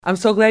I'm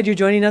so glad you're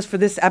joining us for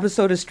this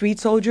episode of Street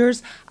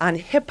Soldiers on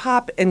hip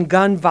hop and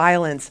gun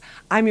violence.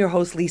 I'm your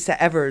host, Lisa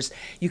Evers.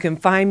 You can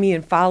find me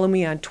and follow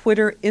me on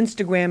Twitter,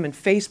 Instagram, and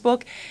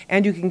Facebook,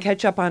 and you can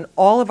catch up on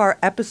all of our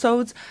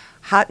episodes,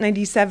 Hot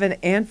 97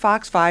 and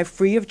Fox 5,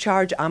 free of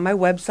charge on my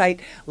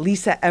website,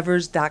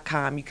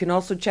 lisaevers.com. You can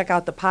also check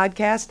out the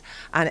podcast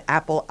on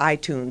Apple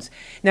iTunes.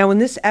 Now, in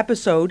this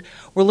episode,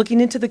 we're looking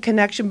into the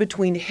connection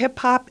between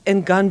hip-hop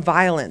and gun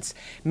violence.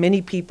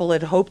 Many people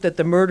had hoped that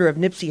the murder of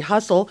Nipsey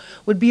Hussle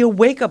would be a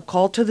wake-up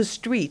call to the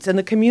streets and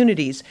the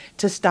communities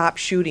to stop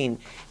shooting.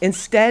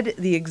 Instead,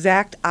 the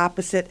exact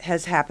opposite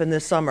has happened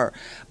this summer.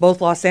 Both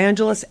Los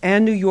Angeles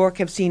and New York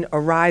have seen a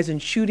rise in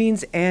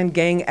shootings and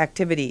gang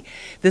activity.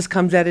 This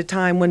comes at a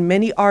time when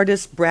many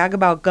artists brag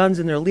about guns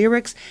in their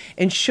lyrics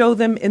and show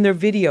them in their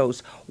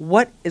videos.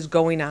 What is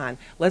going on?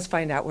 Let's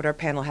find out what our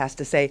panel has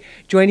to say.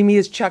 Joining me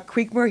is Chuck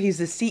Creekmur. He's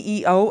the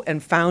CEO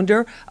and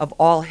founder of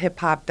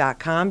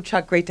allhiphop.com.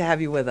 Chuck, great to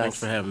have you with us. Thanks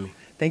for having me.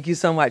 Thank you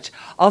so much.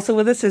 Also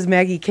with us is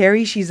Maggie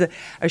Carey. She's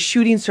a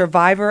shooting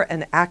survivor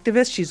and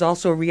activist. She's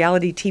also a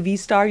reality TV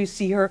star. You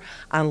see her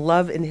on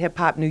Love and Hip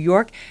Hop New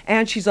York.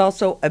 And she's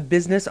also a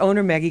business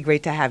owner. Maggie,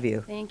 great to have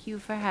you. Thank you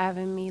for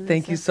having me, Lisa.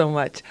 Thank you so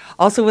much.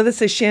 Also with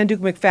us is Shanduke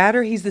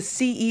McFadder. He's the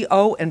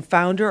CEO and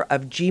founder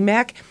of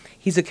GMAC.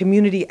 He's a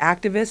community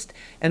activist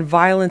and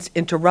violence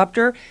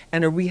interrupter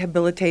and a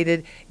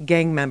rehabilitated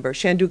gang member.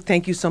 Shanduke,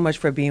 thank you so much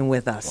for being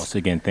with us. Once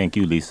again, thank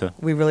you, Lisa.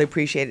 We really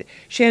appreciate it.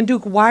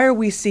 Shanduke, why are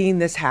we seeing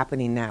this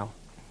happening now?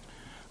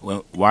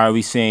 Well, why are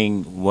we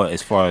seeing what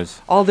as far as?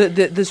 All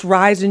this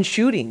rise in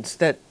shootings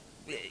that,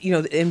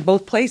 in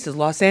both places,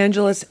 Los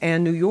Angeles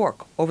and New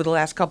York, over the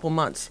last couple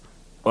months.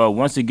 Well,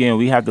 once again,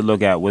 we have to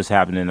look at what's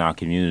happening in our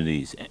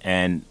communities.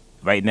 And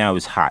right now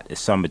it's hot. It's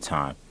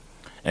summertime.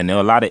 And there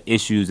are a lot of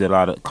issues, a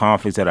lot of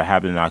conflicts that are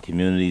happening in our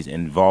communities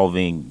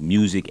involving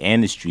music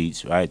and the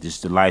streets, right?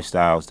 Just the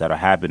lifestyles that are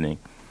happening.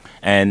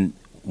 And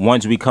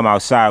once we come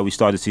outside, we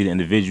start to see the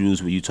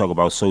individuals where you talk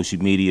about social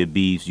media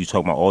beefs, you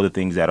talk about all the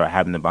things that are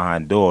happening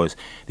behind doors.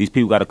 These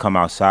people got to come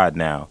outside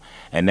now.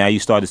 And now you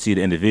start to see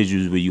the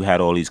individuals where you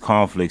had all these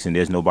conflicts and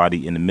there's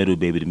nobody in the middle to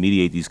be able to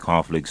mediate these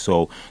conflicts.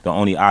 So the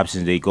only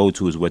options they go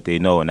to is what they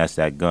know, and that's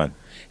that gun.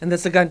 And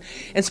that's the gun.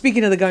 And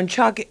speaking of the gun,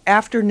 Chuck,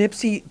 after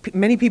Nipsey,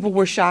 many people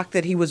were shocked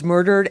that he was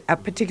murdered,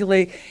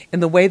 particularly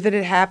in the way that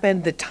it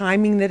happened, the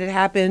timing that it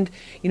happened,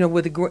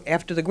 with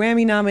after the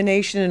Grammy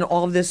nomination and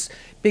all of this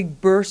big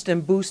burst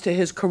and boost to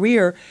his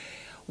career.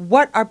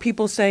 What are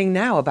people saying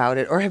now about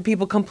it? Or have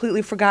people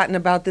completely forgotten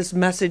about this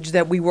message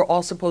that we were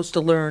all supposed to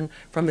learn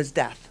from his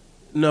death?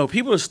 No,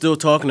 people are still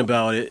talking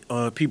about it.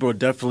 People are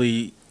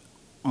definitely,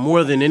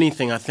 more than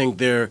anything, I think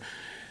they're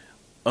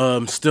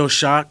still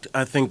shocked.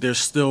 I think they're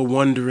still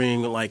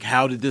wondering, like,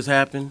 how did this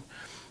happen?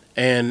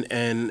 And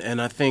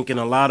I think in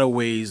a lot of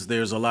ways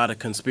there's a lot of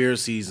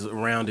conspiracies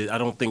around it. I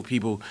don't think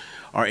people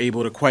are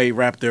able to quite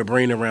wrap their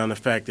brain around the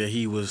fact that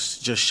he was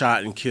just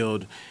shot and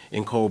killed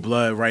in cold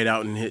blood right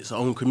out in his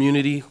own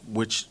community,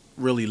 which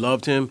really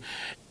loved him.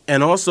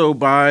 And also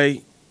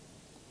by,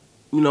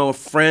 a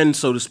friend,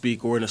 so to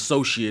speak, or an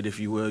associate, if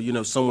you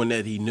will, someone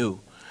that he knew.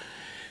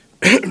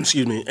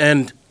 Excuse me.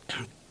 And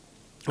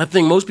I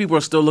think most people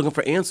are still looking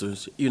for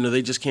answers.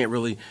 They just can't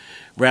really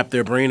wrap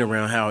their brain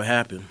around how it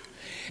happened.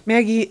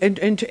 Maggie,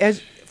 and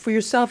as for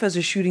yourself as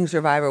a shooting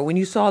survivor, when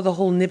you saw the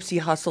whole Nipsey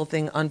Hussle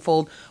thing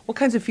unfold, what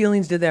kinds of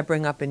feelings did that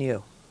bring up in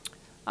you?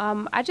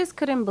 I just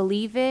couldn't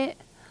believe it.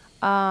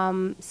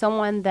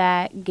 Someone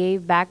that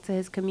gave back to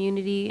his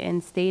community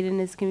and stayed in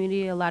his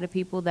community. A lot of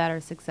people that are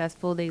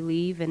successful, they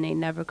leave and they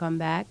never come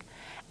back.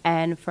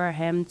 And for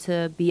him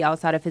to be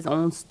outside of his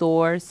own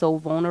store so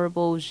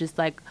vulnerable was just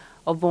like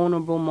a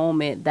vulnerable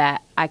moment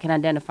that I can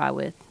identify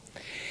with.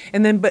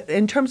 And then, but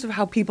in terms of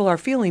how people are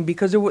feeling,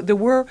 because there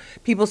were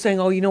people saying,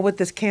 oh, you know what,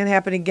 this can't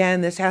happen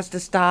again, this has to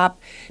stop.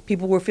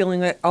 People were feeling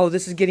like, oh,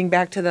 this is getting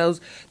back to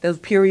those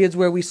periods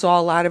where we saw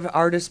a lot of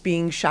artists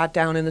being shot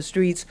down in the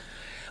streets.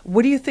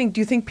 What do you think? Do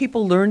you think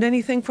people learned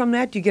anything from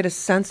that? Do you get a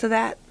sense of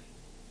that?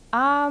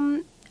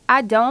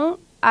 I don't.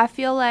 I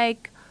feel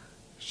like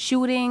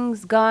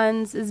shootings,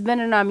 guns, it's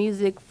been in our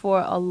music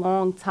for a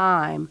long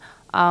time.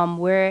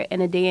 We're in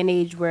a day and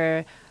age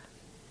where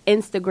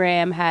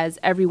Instagram has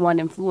everyone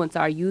influenced.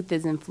 Our youth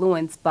is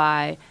influenced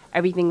by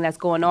everything that's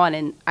going on.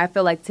 And I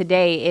feel like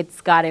today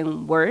it's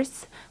gotten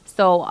worse.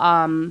 So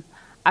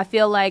I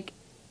feel like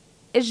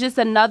it's just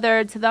to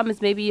them,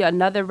 it's maybe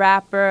another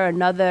rapper,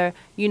 another,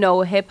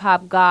 hip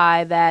hop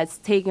guy that's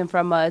taken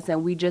from us.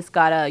 And we just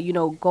got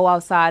to, go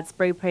outside,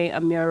 spray paint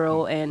a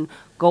mural and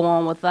go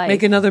on with life.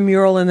 Make another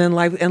mural and then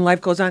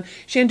life goes on.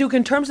 Shanduke,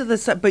 in terms of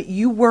this, but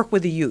you work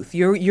with the youth.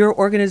 Your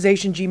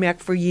organization, GMAC,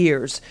 for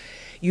years.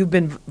 You've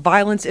been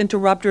violence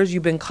interrupters.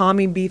 You've been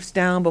calming beefs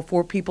down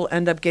before people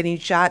end up getting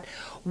shot.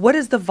 What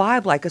is the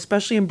vibe like,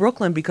 especially in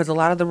Brooklyn, because a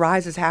lot of the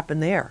rises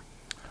happen there?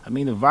 I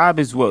mean, the vibe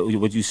is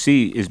what you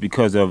see is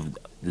because of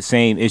the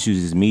same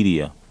issues as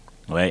media,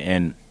 right?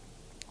 And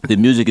the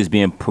music is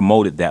being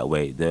promoted that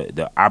way.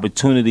 The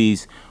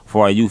opportunities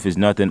for our youth is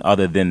nothing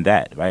other than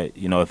that, right?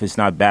 If it's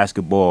not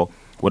basketball,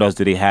 what else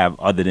do they have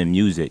other than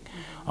music?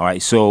 All right,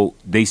 so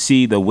they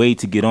see the way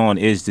to get on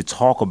is to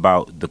talk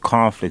about the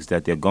conflicts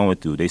that they're going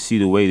through. They see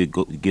the way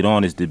to get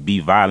on is to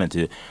be violent,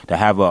 to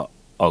have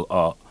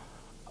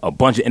a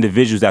bunch of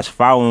individuals that's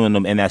following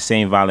them in that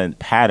same violent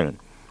pattern.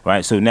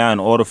 Right, so now in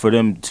order for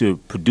them to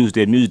produce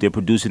their music, they're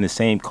producing the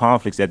same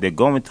conflicts that they're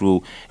going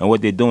through, and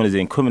what they're doing is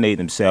incriminating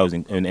themselves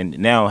and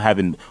now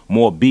having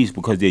more beefs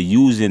because they're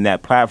using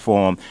that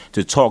platform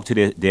to talk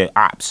to their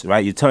ops,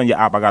 right? You're telling your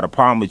op, I got a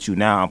problem with you,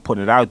 now I'm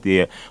putting it out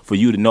there for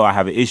you to know I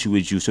have an issue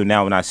with you, so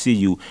now when I see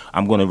you,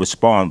 I'm going to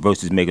respond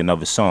versus make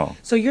another song.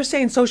 So you're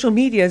saying social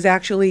media is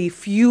actually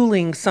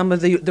fueling some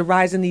of the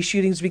rise in these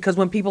shootings because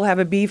when people have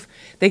a beef,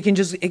 it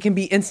can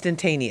be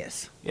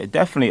instantaneous. Yeah,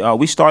 definitely.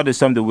 We started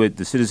something with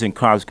the Citizen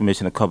Crimes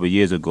Commission a couple of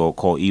years ago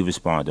called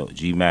E-Responder,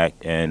 GMAC,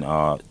 and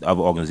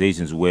other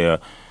organizations where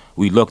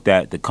we looked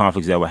at the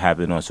conflicts that were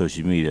happening on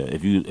social media.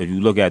 If you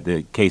look at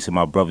the case of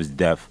my brother's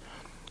death,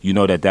 you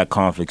know that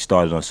conflict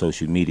started on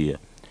social media.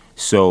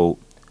 So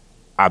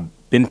I've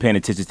been paying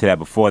attention to that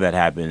before that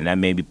happened, and that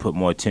made me put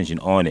more attention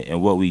on it.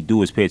 And what we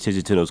do is pay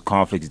attention to those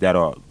conflicts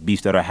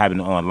beefs that are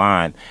happening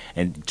online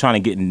and trying to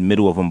get in the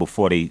middle of them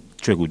before they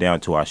trickle down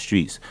to our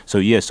streets. So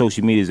yeah,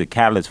 social media is a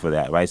catalyst for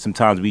that, right?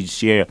 Sometimes we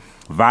share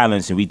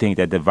violence and we think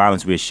that the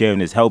violence we're sharing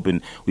is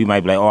helping. We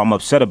might be like, oh, I'm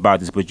upset about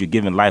this, but you're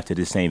giving life to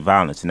the same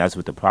violence, and that's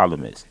what the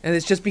problem is. And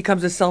it just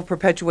becomes a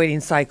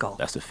self-perpetuating cycle.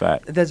 That's a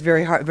fact. That's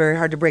very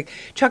hard to break.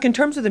 Chuck, in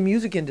terms of the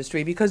music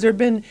industry, because there have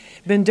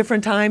been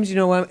different times,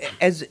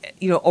 as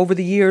you know, over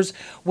the years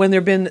when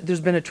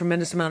there's been a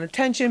tremendous amount of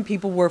tension.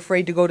 People were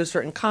afraid to go to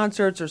certain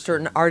concerts or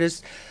certain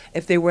artists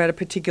if they were at a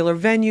particular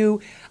venue.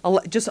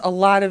 Just a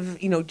lot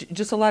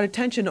of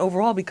tension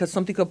overall because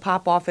something could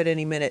pop off at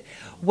any minute.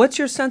 What's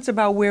your sense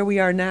about where we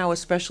are now,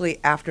 especially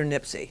after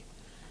Nipsey?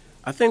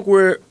 I think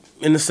we're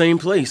in the same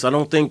place. I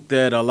don't think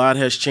that a lot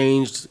has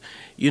changed.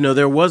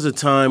 There was a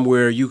time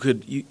where you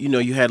could,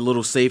 you had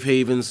little safe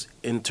havens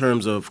in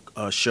terms of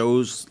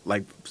shows,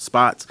 like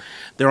spots.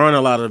 There aren't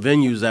a lot of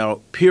venues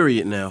out,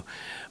 period, now.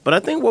 But I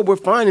think what we're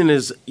finding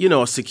is,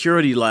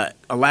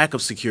 a lack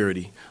of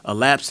security, a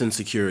lapse in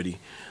security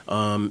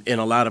in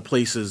a lot of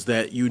places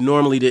that you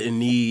normally didn't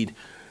need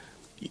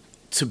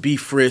to be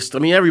frisked. I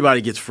mean,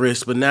 everybody gets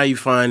frisked, but now you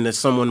find that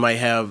someone might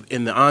have,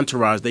 in the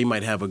entourage, they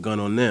might have a gun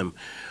on them.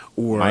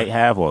 Or might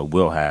have or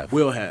will have.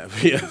 Will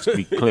have, yeah. Let's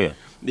be clear.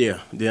 Yeah,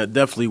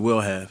 definitely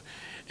will have.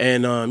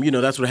 And,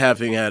 that's what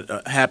happened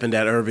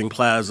at Irving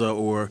Plaza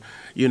or,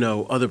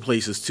 other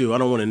places too. I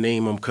don't want to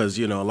name them because,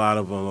 a lot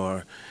of them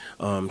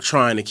are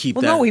trying to keep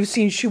that. Well, no,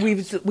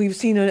 we've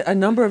seen a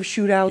number of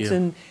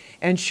shootouts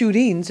and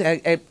shootings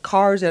at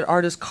cars, at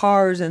artists'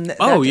 cars, and that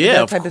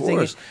type of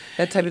thing.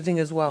 That type of thing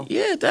as well.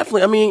 Yeah,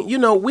 definitely. I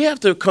mean, we have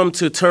to come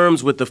to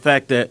terms with the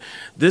fact that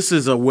this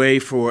is a way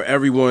for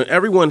everyone.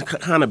 Everyone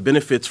kind of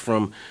benefits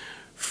from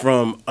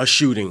a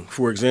shooting.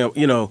 For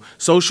example,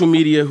 social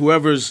media,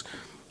 whoever's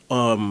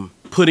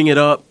putting it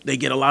up, they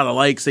get a lot of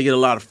likes, they get a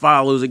lot of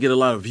follows, they get a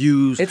lot of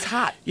views. It's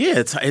hot. Yeah,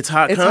 it's hot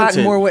content. It's hot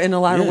more in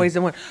a lot of ways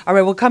than one. All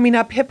right, well, coming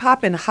up,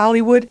 hip-hop in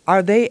Hollywood,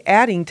 are they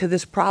adding to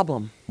this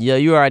problem? Yeah,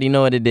 you already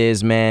know what it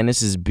is, man.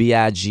 This is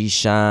B.I.G.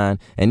 Shine,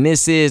 and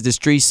this is The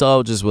Street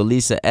Soldiers with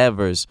Lisa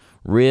Evers.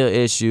 Real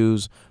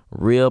issues,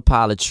 real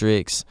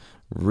politics,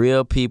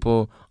 real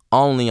people,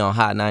 only on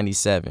Hot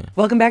 97.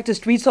 Welcome back to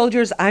Street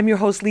Soldiers. I'm your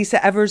host,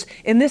 Lisa Evers.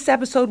 In this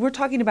episode, we're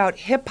talking about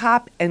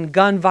hip-hop and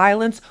gun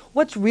violence.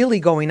 What's really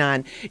going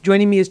on?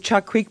 Joining me is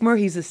Chuck Creekmur.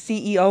 He's the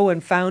CEO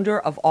and founder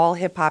of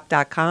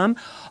allhiphop.com.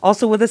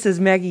 Also with us is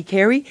Maggie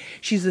Carey.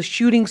 She's a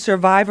shooting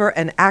survivor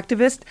and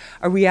activist,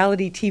 a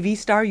reality TV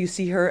star. You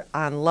see her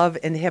on Love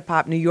and Hip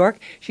Hop New York.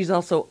 She's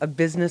also a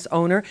business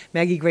owner.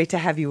 Maggie, great to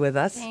have you with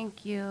us.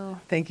 Thank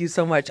you. Thank you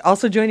so much.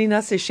 Also joining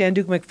us is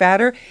Shanduke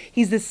McFadder.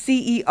 He's the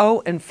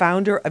CEO and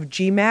founder of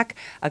GMAC,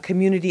 a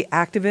community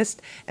activist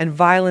and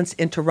violence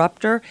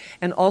interrupter,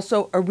 and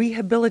also a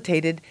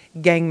rehabilitated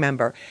gang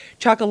member.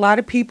 Chuck, a lot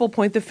of people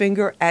point the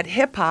finger at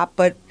hip-hop,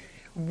 but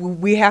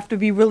we have to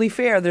be really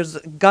fair. There's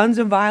guns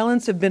and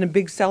violence have been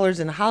big sellers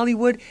in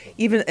Hollywood,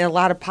 even a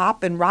lot of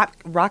pop and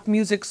rock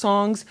music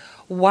songs.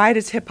 Why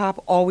does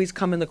hip-hop always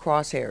come in the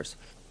crosshairs?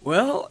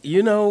 Well,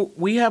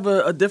 we have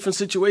a different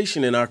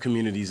situation in our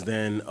communities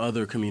than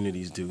other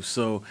communities do.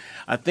 So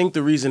I think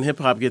the reason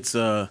hip-hop gets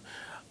a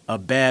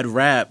bad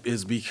rap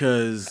is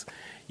because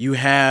you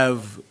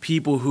have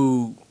people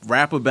who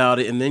rap about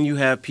it, and then you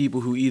have people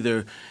who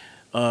either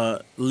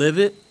live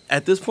it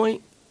at this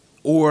point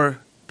or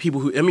people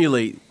who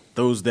emulate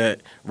those that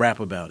rap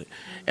about it.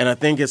 And I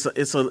think it's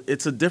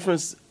a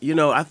difference.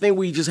 I think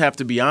we just have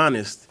to be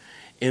honest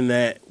in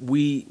that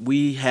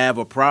we have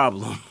a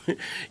problem,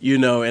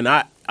 and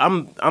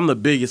I'm the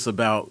biggest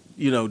about,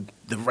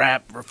 the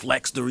rap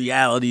reflects the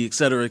reality, et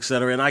cetera,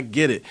 and I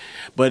get it.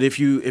 But if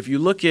you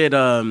look at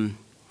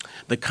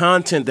the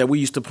content that we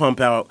used to pump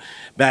out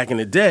back in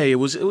the day, it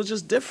was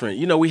just different.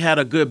 We had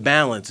a good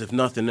balance, if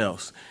nothing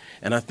else.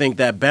 and I think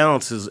that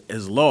balance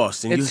is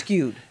lost. And It's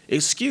skewed.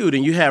 It's skewed,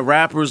 and you have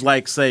rappers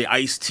like, say,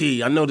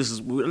 Ice-T. I know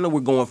we're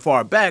going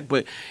far back,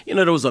 but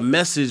there was a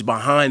message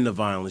behind the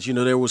violence.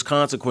 There was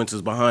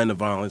consequences behind the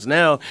violence.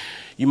 Now,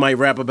 you might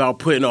rap about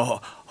putting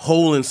a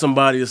hole in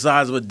somebody the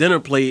size of a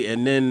dinner plate,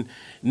 and then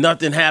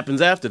nothing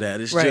happens after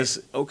that. It's Right. just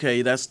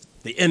okay. That's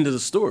the end of the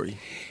story.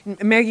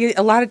 Maggie,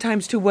 a lot of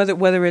times too,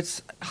 whether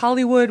it's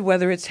Hollywood,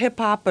 whether it's hip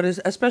hop, but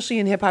especially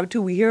in hip hop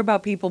too, we hear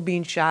about people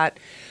being shot.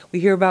 We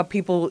hear about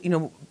people,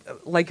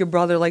 like your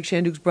brother, like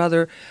Shanduke's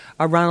brother,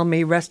 Ronald,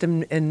 may rest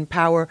in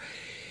power.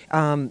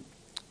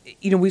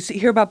 We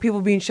hear about people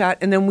being shot,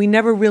 and then we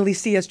never really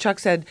see, as Chuck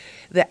said,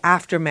 the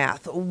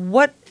aftermath.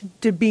 What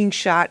did being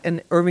shot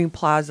in Irving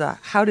Plaza,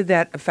 how did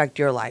that affect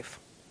your life?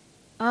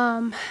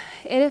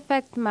 It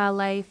affected my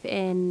life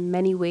in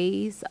many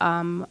ways.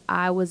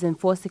 I was in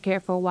foster care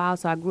for a while,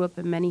 so I grew up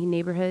in many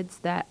neighborhoods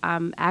that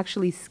I'm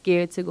actually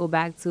scared to go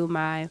back to.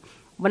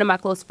 One of my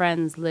close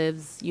friends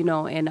lives,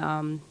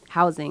 in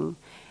housing,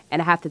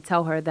 and I have to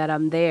tell her that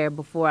I'm there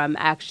before I'm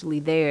actually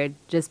there,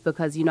 just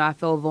because, I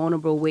feel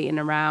vulnerable waiting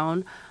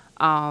around.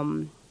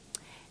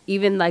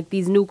 Even like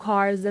these new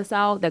cars that's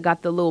out that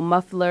got the little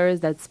mufflers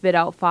that spit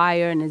out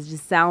fire, and it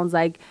just sounds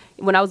like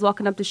when I was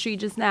walking up the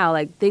street just now,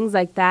 like things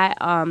like that.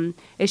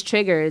 It's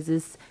triggers,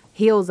 it's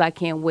heels I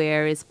can't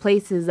wear, it's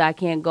places I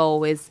can't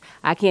go,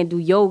 I can't do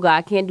yoga,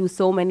 I can't do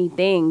so many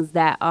things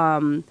that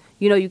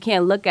you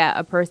can't look at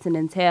a person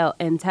and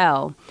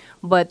tell.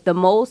 But the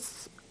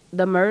most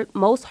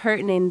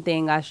hurting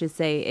thing, I should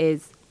say,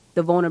 is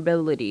the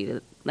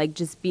vulnerability, like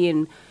just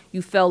being.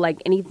 You feel like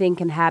anything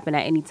can happen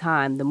at any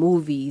time. The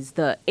movies,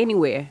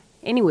 anywhere.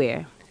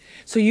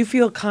 So you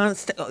feel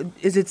constant.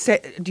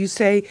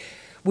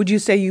 Would you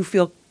say you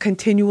feel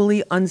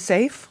continually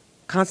unsafe,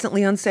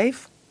 constantly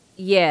unsafe?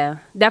 Yeah,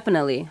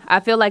 definitely.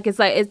 I feel like it's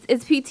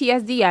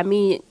PTSD. I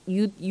mean,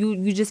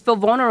 you just feel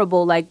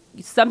vulnerable. Like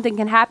something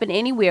can happen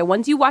anywhere.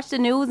 Once you watch the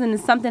news and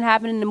something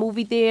happened in the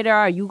movie theater,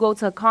 or you go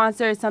to a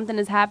concert, something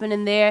is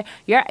happening there.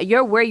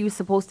 You're where you're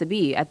supposed to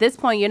be. At this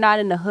point, you're not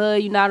in the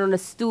hood. You're not on the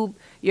stoop.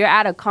 You're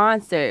at a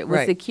concert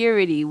with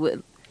security.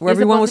 Where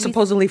everyone was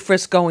supposedly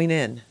frisked going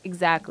in.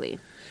 Exactly.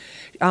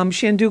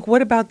 Shanduke,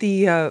 what about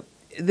the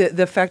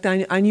effect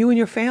on you and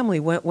your family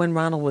when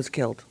Ronald was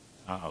killed?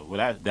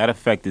 That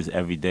effect is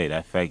every day.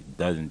 That effect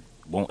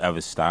won't ever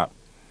stop.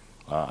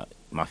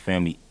 My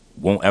family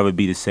won't ever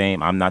be the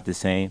same. I'm not the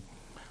same.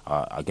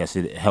 I guess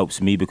it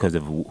helps me because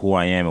of who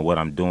I am and what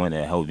I'm doing.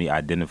 It helps me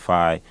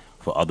identify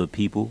for other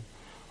people,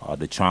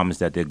 the traumas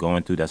that they're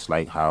going through. That's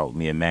like how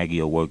me and Maggie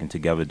are working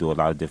together, do a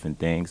lot of different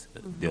things,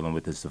 dealing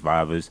with the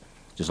survivors.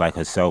 Just like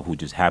herself, who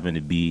just happened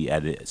to be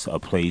at a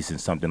place and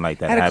something like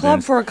that at happens. A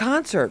club for a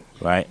concert.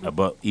 Right?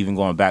 But even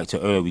going back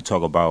to earlier, we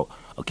talk about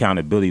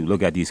accountability. We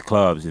look at these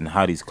clubs and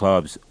how these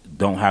clubs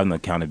don't have no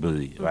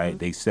accountability, right?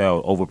 They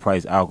sell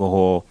overpriced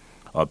alcohol,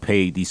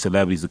 pay these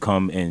celebrities to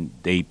come, and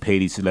they pay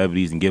these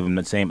celebrities and give them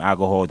the same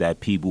alcohol that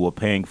people are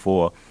paying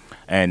for,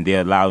 and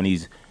they're allowing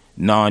these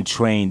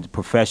non-trained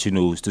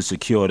professionals to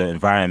secure the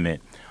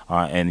environment.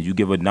 And you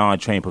give a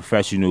non-trained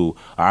professional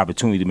an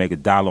opportunity to make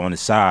 $1 on the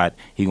side,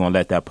 he's going to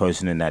let that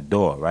person in that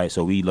door, right?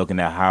 So we looking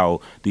at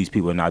how these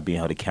people are not being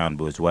held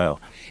accountable as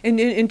well. And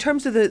in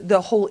terms of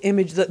the whole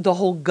image, the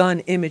whole gun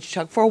image,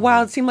 Chuck, for a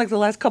while it seemed like the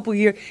last couple of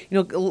years,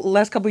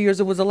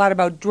 it was a lot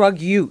about drug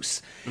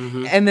use.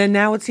 And then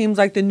now it seems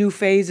like the new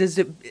phase is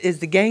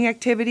the gang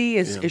activity,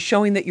 is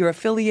showing that you're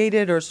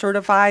affiliated or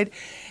certified.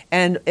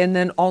 And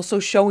then also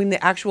showing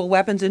the actual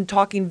weapons and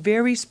talking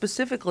very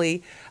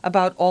specifically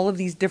about all of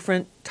these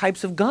different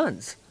types of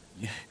guns.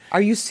 Yeah.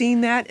 Are you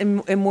seeing that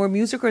in more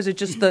music, or is it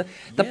just the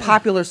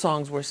popular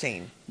songs we're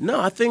seeing? No,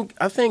 I think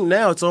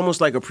now it's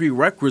almost like a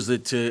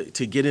prerequisite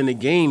to get in the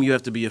game. You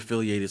have to be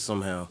affiliated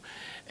somehow.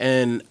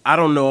 And I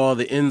don't know all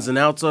the ins and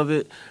outs of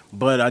it,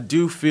 but I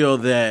do feel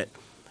that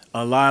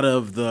a lot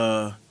of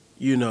the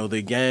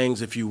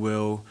gangs, if you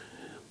will,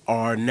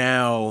 are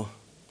now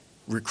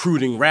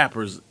recruiting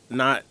rappers,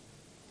 not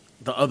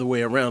the other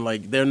way around.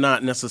 Like, they're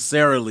not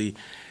necessarily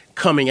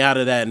coming out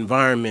of that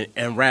environment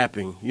and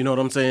rapping. You know what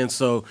I'm saying?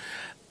 So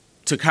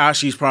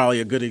Tekashi's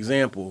probably a good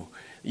example.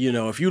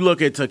 If you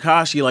look at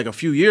Tekashi like a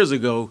few years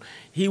ago,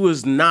 he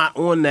was not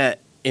on that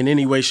in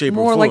any way, shape, or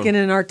form. More like in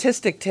an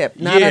artistic tip,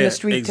 not on a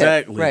street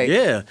exactly. tip. Right.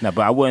 Yeah. No,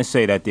 but I wouldn't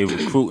say that they're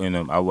recruiting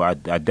them. I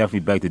definitely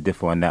beg to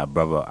differ on that,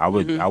 brother. I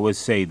would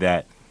say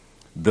that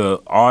the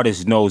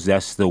artist knows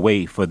that's the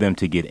way for them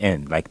to get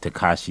in, like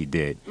Tekashi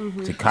did.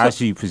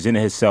 Tekashi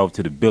presented himself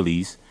to the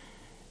Billies,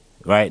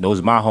 right? Those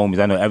are my homies.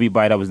 I know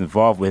everybody that was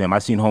involved with him. I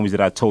seen homies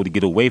that I told to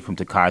get away from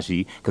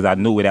Tekashi because I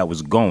knew where that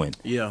was going.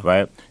 Yeah.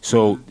 Right?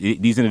 So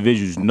these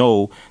individuals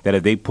know that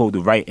if they put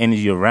the right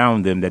energy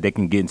around them, that they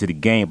can get into the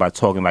game by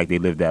talking like they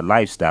live that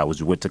lifestyle, which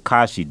is what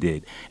Tekashi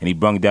did. And he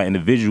brought down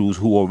individuals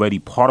who were already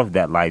part of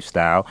that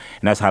lifestyle.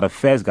 And that's how the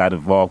feds got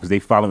involved, because they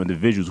follow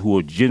individuals who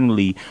are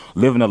generally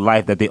living a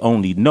life that they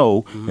only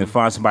know, and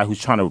find somebody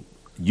who's trying to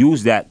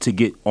use that to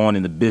get on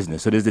in the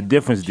business. So there's a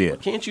difference there.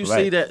 Can't you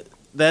say that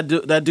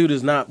dude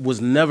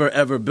was never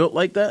ever built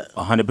like that?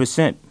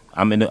 100%.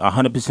 I'm in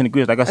 100%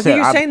 agreement. Like I I said, think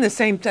you're saying the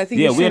same. I think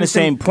yeah, you're we're in the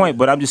saying same point,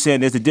 but I'm just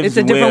saying there's a difference.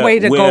 It's a different way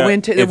to go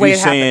into the if way you're it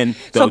happened.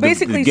 saying So the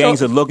basically,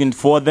 gangs are looking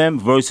for them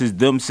versus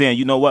them saying,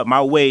 you know what,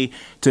 my way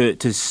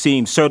to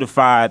seem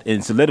certified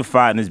and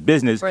solidified in this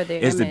business For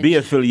their is to be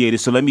image.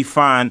 affiliated. So let me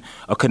find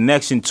a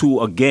connection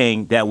to a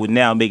gang that would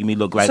now make me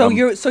look like So I'm.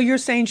 you're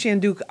saying,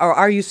 Shanduke, or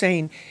are you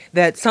saying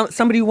that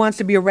somebody who wants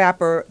to be a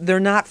rapper, they're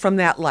not from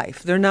that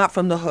life, they're not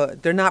from the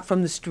hood, they're not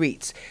from the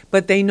streets,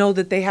 but they know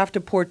that they have to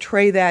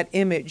portray that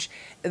image.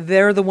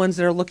 They're the ones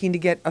that are looking to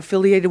get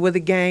affiliated with a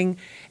gang,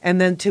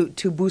 and then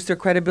to boost their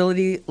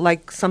credibility,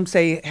 like some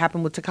say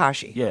happened with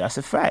Tekashi. Yeah, that's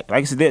a fact.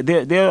 Like I said,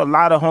 there are a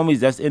lot of homies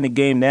that's in the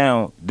game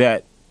now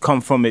that come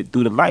from it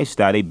through the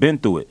lifestyle. They've been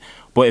through it.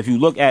 But if you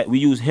look at, we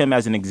use him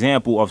as an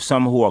example of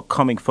some who are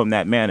coming from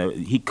that manner.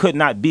 He could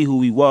not be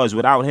who he was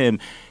without him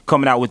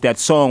coming out with that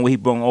song where he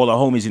brought all the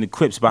homies and the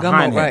Crips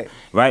behind him.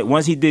 Right?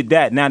 Once he did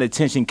that, now the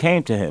attention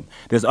came to him.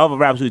 There's other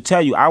rappers who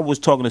tell you, I was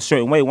talking a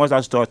certain way. Once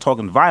I started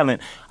talking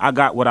violent, I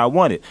got what I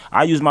wanted.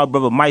 I use my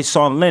brother Mike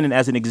Son Lennon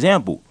as an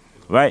example.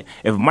 Right?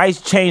 If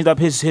Mike changed up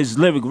his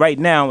lyric right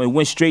now and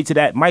went straight to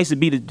that, Mike would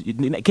be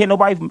can't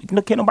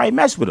nobody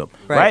mess with him.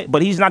 Right?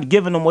 But he's not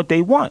giving them what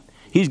they want.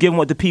 He's giving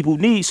what the people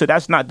need, so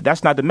that's not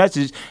the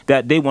message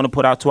that they want to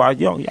put out to our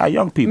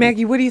young people.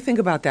 Maggie, what do you think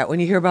about that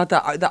when you hear about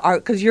the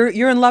art? Because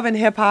you're in love and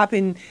hip hop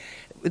and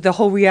the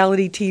whole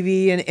reality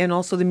TV and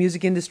also the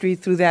music industry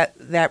through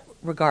that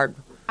regard.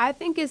 I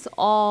think it's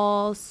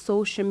all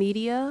social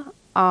media.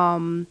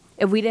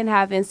 If we didn't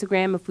have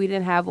Instagram, if we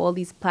didn't have all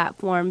these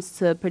platforms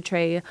to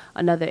portray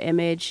another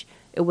image,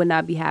 it would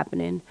not be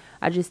happening.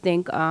 I just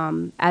think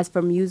as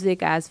for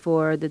music, as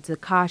for the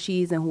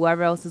Tekashis and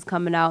whoever else is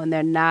coming out and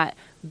they're not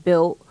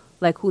built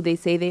like who they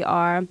say they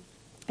are,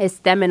 it's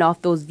stemming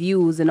off those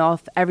views and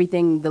off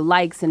everything, the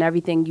likes and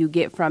everything you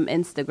get from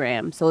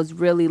Instagram. So it's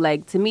really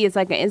like, to me, it's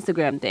like an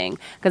Instagram thing.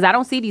 Because I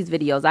don't see these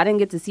videos. I didn't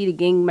get to see the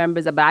gang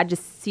members, but I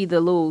just see the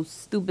little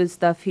stupid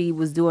stuff he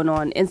was doing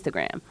on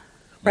Instagram.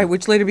 Right,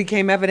 which later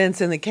became evidence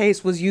in the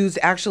case, was used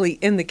actually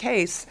in the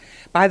case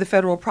by the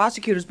federal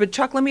prosecutors. But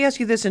Chuck, let me ask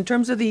you this: in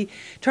terms of the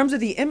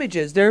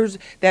images, there's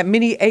that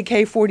mini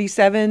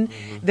AK-47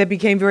 that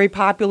became very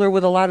popular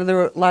with a lot of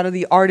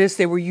the artists.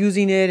 They were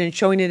using it and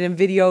showing it in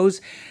videos,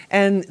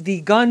 and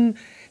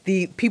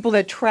the people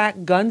that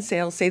track gun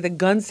sales say the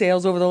gun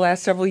sales over the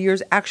last several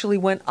years actually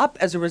went up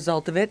as a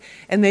result of it,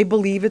 and they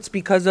believe it's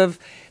because of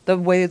the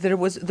way that it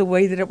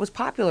was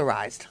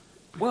popularized.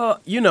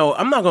 Well,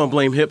 I'm not going to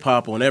blame hip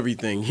hop on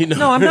everything.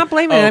 No, I'm not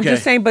blaming it. I'm Okay.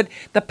 just saying, but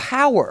the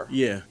power.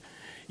 Yeah.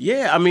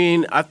 I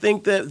mean, I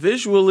think that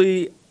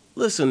visually,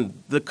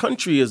 listen, the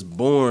country is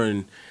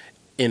born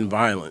in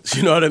violence.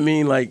 You know what I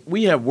mean? Like,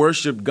 we have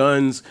worshipped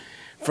guns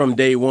from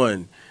day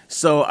one.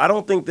 So I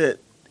don't think that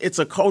it's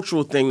a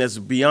cultural thing that's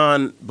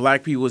beyond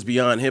black people, is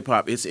beyond hip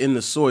hop. It's in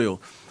the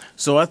soil.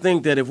 So I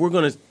think that if we're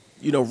going to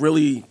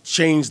really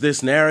change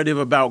this narrative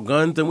about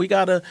guns, then we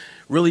gotta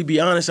really be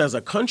honest as a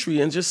country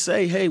and just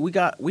say, hey,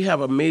 we have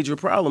a major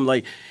problem.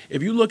 Like,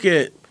 if you look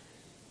at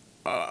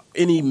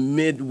any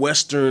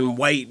Midwestern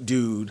white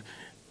dude,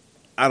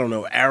 I don't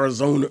know,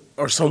 Arizona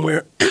or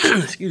somewhere,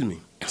 excuse me,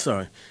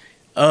 sorry,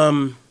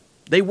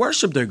 they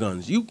worship their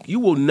guns. You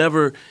will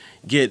never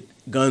get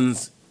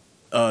guns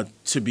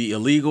to be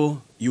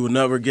illegal. You will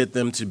never get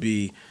them to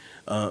be.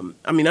 I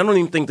don't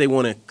even think they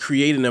want to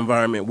create an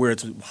environment where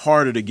it's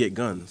harder to get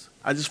guns.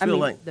 I just feel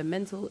like the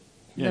mental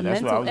Yeah,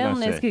 that's what I was gonna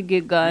illness say. could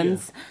get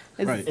guns.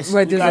 Yeah. Right.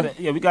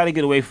 We got to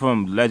get away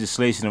from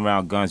legislation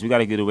around guns. We got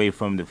to get away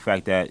from the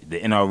fact that the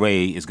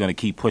NRA is going to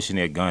keep pushing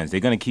their guns. They're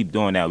going to keep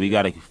doing that. We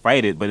got to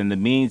fight it. But in the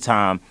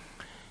meantime,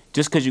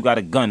 just because you got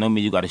a gun don't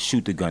mean you got to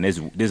shoot the gun.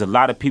 There's a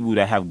lot of people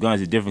that have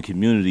guns in different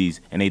communities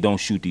and they don't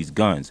shoot these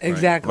guns.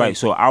 Exactly. Right.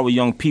 So our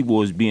young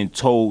people is being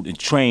told and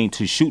trained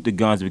to shoot the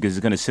guns because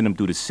it's going to send them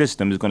through the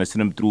system. It's going to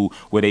send them through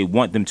where they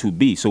want them to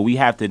be. So we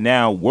have to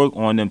now work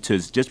on them to,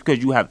 just because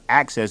you have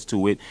access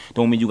to it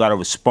don't mean you got to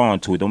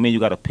respond to it. Don't mean you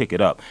got to pick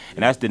it up.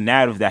 And that's the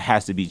narrative that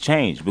has to be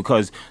changed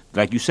because,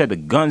 like you said, the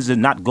guns are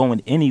not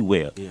going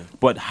anywhere. Yeah.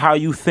 But how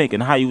you think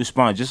and how you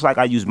respond, just like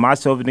I use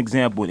myself as an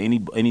example and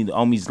any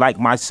homies like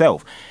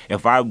myself.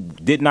 If I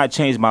did not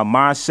change my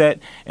mindset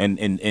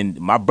and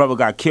my brother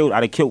got killed,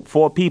 I'd have killed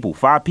 5 people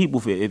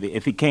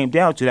if it came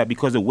down to that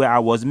because of where I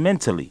was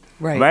mentally.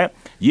 Right?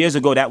 Years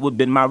ago, that would have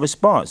been my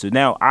response. So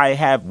now I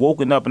have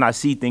woken up and I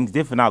see things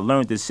different. I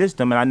learned the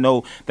system and I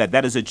know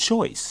that is a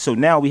choice. So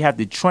now we have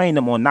to train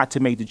them on not to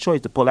make the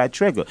choice to pull that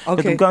trigger.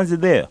 Because the guns are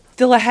there.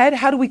 Still ahead,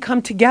 how do we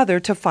come together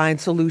to find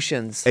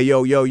solutions? Hey,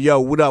 yo,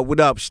 what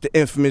up? It's the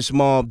infamous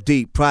Mobb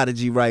Deep,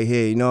 Prodigy right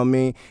here, you know what I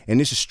mean? And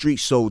this is Street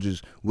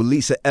Soldiers with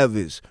Lisa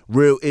Evers.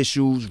 Real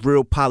issues,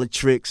 real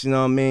politics, you know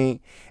what I mean?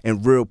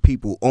 And real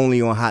people,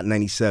 only on Hot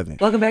 97.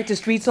 Welcome back to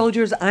Street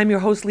Soldiers. I'm your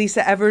host,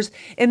 Lisa Evers.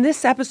 In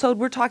this episode,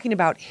 we're talking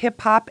about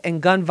hip-hop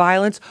and gun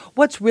violence.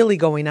 What's really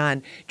going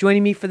on?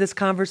 Joining me for this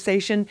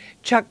conversation,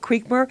 Chuck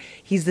Creekmur.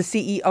 He's the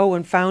CEO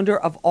and founder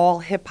of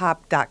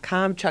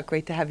allhiphop.com. Chuck,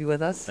 great to have you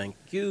with us. Thank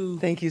you.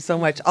 Thank you so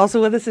much.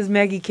 Also with us is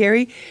Maggie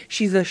Carey.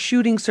 She's a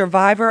shooting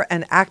survivor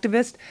and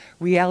activist,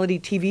 reality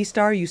TV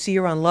star. You see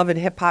her on Love and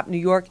Hip Hop New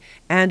York,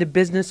 and a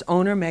business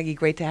owner. Maggie,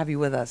 great to have you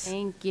with us.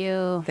 Thank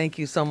you. Thank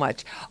you so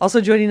much.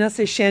 Also joining us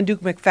is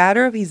Shanduke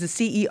McFadder. He's the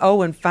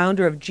CEO and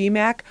founder of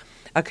GMAC,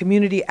 a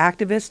community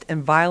activist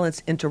and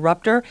violence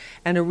interrupter,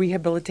 and a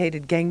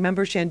rehabilitated gang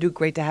member. Shanduke,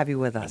 great to have you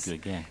with us.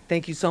 Thank you again.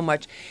 Thank you so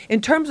much. In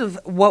terms of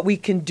what we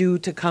can do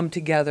to come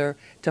together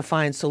to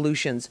find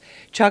solutions,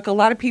 Chuck, a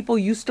lot of people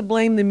used to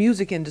blame the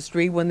music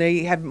industry when they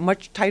had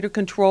much tighter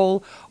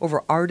control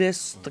over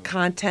artists, the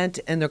content,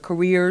 and their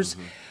careers.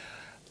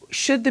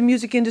 Should the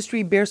music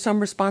industry bear some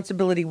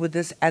responsibility with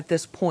this at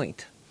this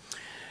point?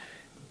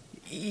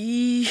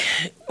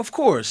 Of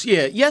course,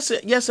 yeah. Yes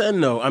and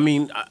no. I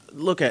mean,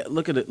 look at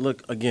it.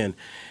 Look again.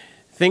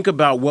 Think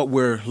about what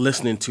we're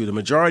listening to. The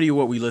majority of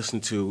what we listen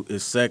to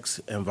is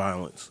sex and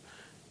violence.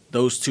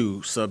 Those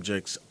two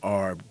subjects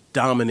are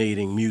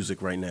dominating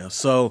music right now.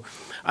 So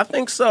I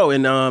think so.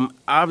 And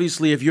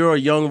obviously, if you're a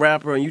young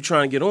rapper and you're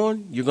trying to get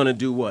on, you're going to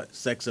do what?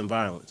 Sex and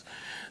violence.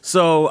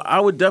 So I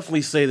would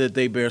definitely say that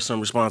they bear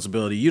some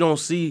responsibility. You don't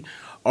see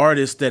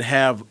artists that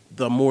have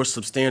the more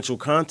substantial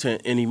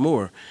content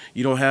anymore.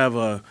 You don't have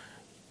a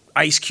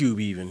Ice Cube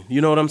even.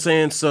 You know what I'm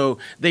saying? So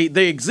they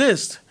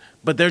exist,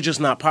 but they're just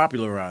not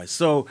popularized.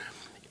 So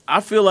I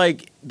feel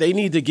like they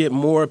need to get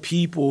more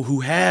people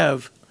who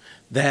have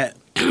that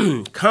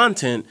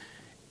content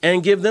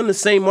and give them the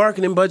same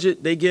marketing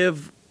budget they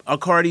give a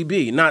Cardi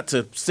B. Not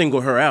to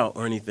single her out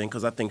or anything,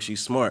 because I think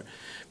she's smart,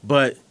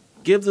 but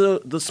give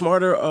the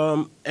smarter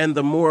and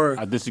the more.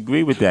 I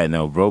disagree with that,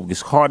 no, bro.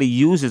 Because Cardi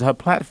uses her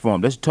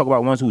platform. Let's talk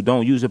about ones who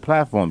don't use her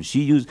platform.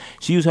 She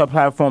used her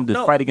platform to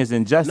fight against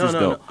injustice,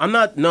 though. No. I'm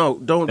not. No,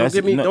 don't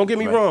get me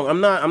right. wrong. I'm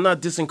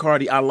not dissing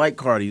Cardi. I like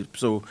Cardi,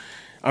 so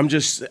I'm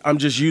just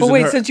using. But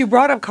wait, her. since you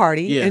brought up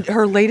Cardi and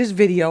her latest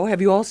video,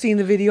 have you all seen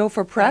the video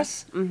for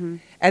press? Mm-hmm.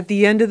 At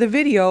the end of the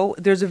video,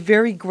 there's a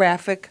very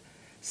graphic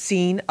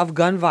scene of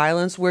gun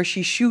violence where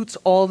she shoots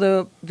all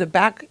the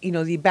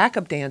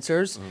backup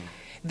dancers.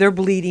 They're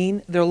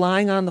bleeding, they're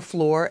lying on the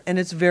floor, and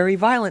it's very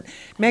violent.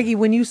 Maggie,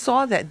 when you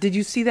saw that, did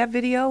you see that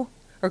video?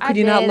 Or could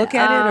you not look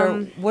at it?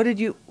 Or what did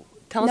you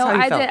tell us how you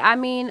felt? No, I did. I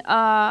mean,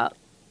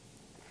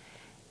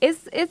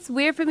 it's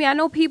weird for me. I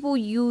know people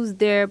use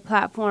their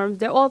platforms.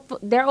 They're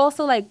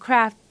also like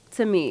craft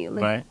to me.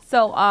 Like, right.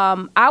 So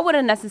I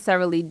wouldn't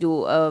necessarily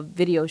do a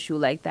video shoot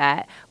like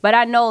that. But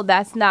I know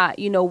that's not,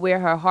 where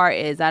her heart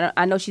is.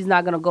 I know she's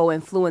not going to go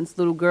influence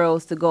little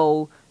girls to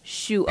go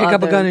pick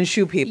up a gun and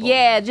shoot people.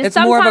 Yeah, just it's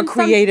more of a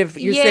creative.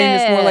 You're saying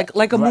it's more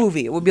like a right.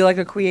 movie. It would be like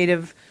a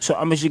creative. So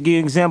I'm gonna give you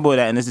an example of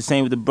that, and it's the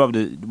same with the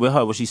brother with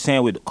her. What she's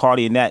saying with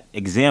Cardi in that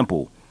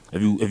example.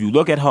 If you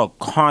look at her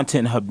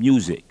content, her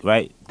music,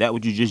 right, that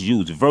what you just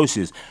used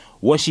versus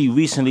what she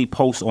recently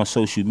posts on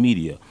social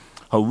media.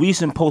 Her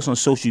recent post on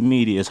social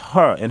media is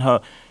her and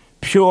her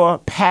pure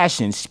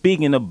passion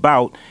speaking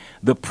about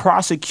the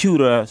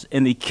prosecutors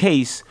in the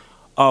case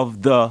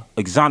of the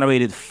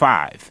exonerated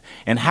 5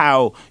 and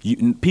how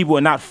people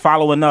are not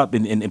following up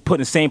and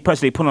putting the same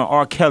pressure they put on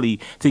R. Kelly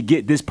to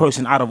get this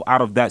person out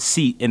of that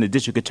seat in the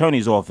district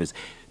attorney's office.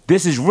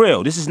 This is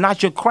real. This is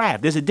not your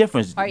craft. There's a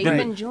difference. Or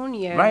even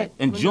Junior. Right?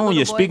 And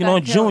Junior, speaking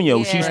on Junior,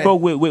 yeah. she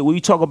spoke with we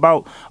talk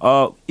about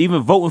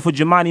even voting for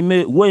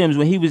Jamani Williams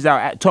when he was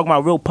out talking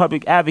about real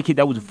public advocate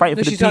that was fighting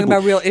for the people. She's talking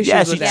about real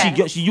issues with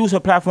that. She used her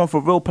platform for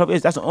real public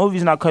issues. That's the only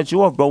reason I cut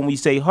you off, bro, when we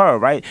say her,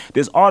 right?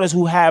 There's artists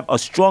who have a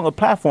stronger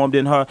platform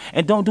than her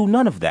and don't do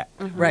none of that.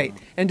 Mm-hmm. Right.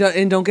 And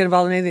don't get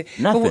involved in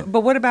anything. Nothing.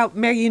 But what about,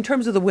 Maggie, in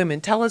terms of the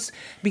women? Tell us,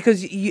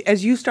 because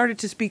as you started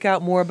to speak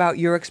out more about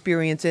your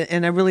experience,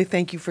 and I really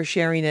thank you for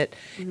sharing it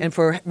and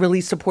for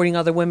really supporting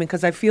other women,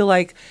 because I feel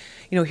like,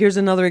 here's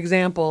another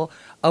example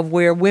of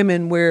where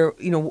women,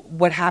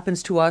 what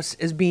happens to us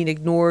is being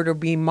ignored or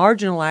being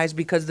marginalized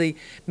because the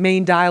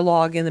main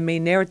dialogue and the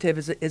main narrative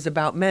is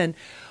about men.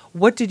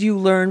 What did you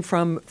learn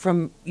from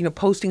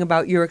posting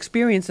about your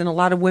experience? And a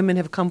lot of women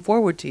have come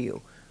forward to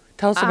you.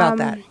 Tell us about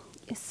that.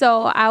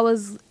 So I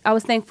was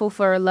thankful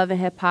for Love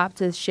and Hip Hop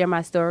to share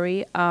my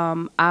story.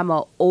 I'm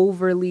a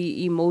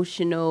overly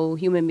emotional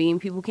human being.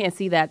 People can't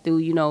see that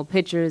through,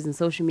 pictures and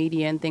social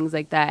media and things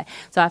like that.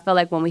 So I feel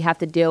like when we have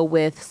to deal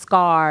with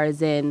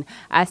scars, and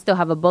I still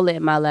have a bullet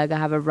in my leg, I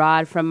have a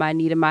rod from my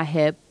knee to my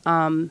hip,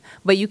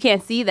 but you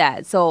can't see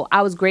that. So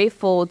I was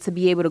grateful to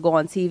be able to go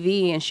on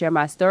TV and share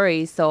my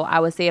story. So I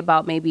would say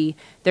about maybe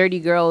 30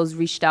 girls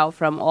reached out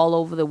from all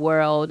over the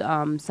world,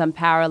 some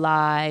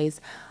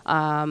paralyzed,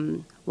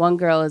 one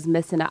girl is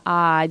missing an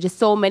eye, just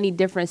so many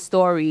different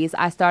stories.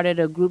 I started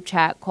a group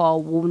chat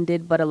called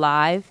Wounded But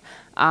Alive,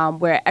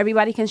 where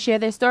everybody can share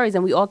their stories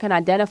and we all can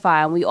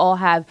identify and we all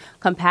have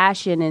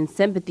compassion and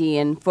sympathy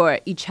and for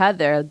each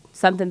other,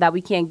 something that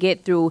we can't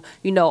get through,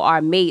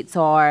 our mates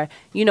or,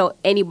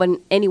 anyone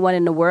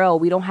in the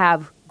world. We don't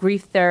have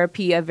grief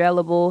therapy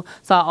available.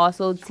 So I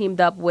also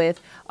teamed up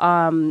with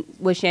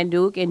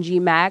Shanduke and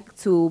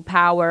GMAC to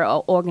power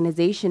an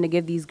organization to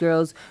give these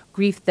girls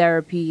grief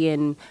therapy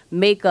and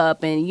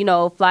makeup and,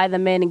 fly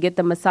them in and get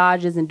them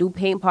massages and do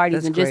paint parties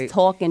That's and great. just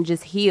talk and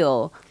just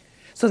heal.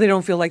 So they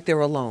don't feel like they're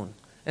alone,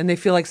 and they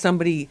feel like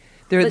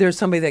there's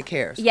somebody that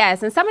cares.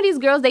 Yes, and some of these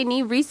girls, they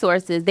need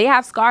resources. They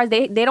have scars.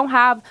 They don't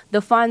have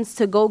the funds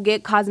to go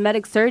get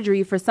cosmetic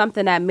surgery for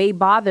something that may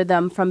bother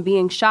them from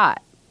being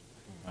shot.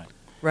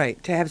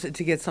 Right,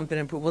 to get something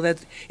improved. Well,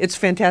 it's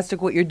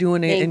fantastic what you're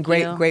doing, and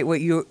great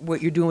what you're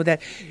doing with that.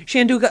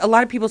 Shanduka, a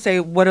lot of people say,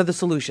 what are the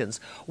solutions?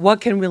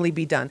 What can really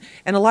be done?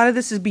 And a lot of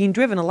this is being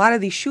driven. A lot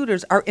of these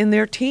shooters are in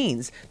their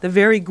teens. The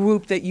very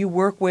group that you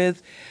work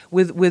with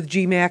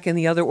GMAC and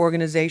the other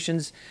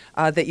organizations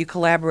that you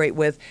collaborate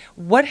with.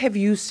 What have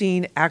you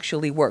seen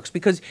actually works?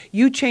 Because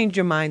you changed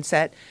your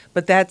mindset,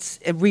 but that's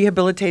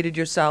rehabilitated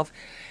yourself.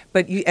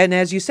 But and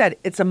as you said,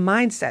 it's a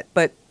mindset.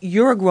 But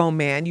you're a grown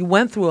man. You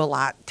went through a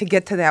lot to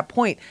get to that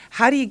point.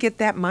 How do you get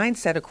that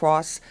mindset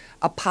across,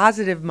 a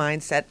positive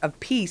mindset of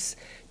peace,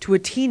 to a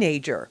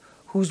teenager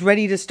who's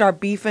ready to start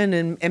beefing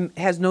and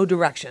has no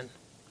direction?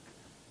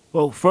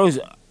 Well, first,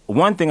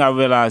 one thing I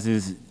realized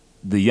is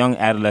the young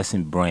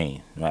adolescent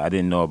brain. Right? I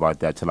didn't know about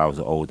that till I was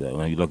older.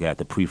 When you look at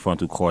the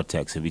prefrontal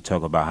cortex, if we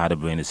talk about how the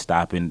brain is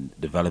stopping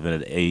developing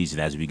at age,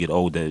 and as we get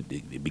older,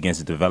 it begins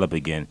to develop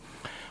again.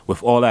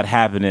 With all that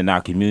happening in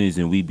our communities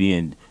and we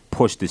being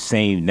pushed the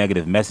same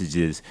negative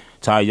messages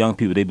to our young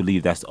people, they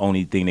believe that's the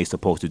only thing they're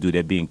supposed to do.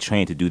 They're being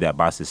trained to do that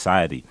by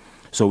society.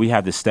 So we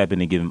have to step in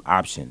and give them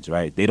options,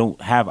 right? They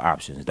don't have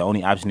options. The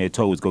only option they're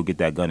told is go get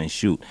that gun and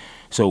shoot.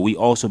 So we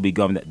also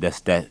become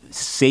that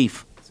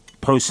safe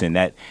person,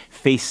 that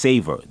face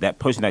saver, that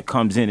person that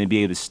comes in and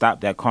be able to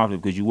stop that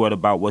conflict because you're worried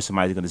about what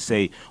somebody's going to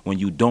say when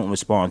you don't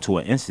respond to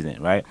an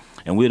incident, right?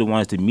 And we're the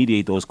ones to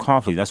mediate those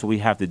conflicts. That's what we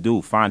have to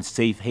do, find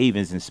safe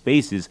havens and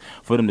spaces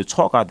for them to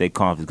talk out their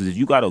conflicts. Because if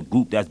you got a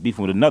group that's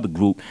beefing with another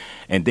group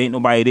and there ain't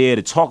nobody there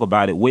to talk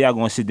about it, where y'all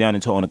going to sit down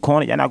and talk on the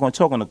corner? Y'all not going to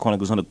talk on the corner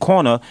because on the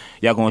corner,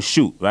 y'all going to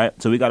shoot, right?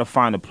 So we got to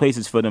find the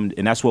places for them,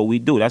 and that's what we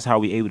do. That's how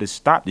we're able to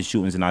stop the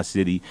shootings in our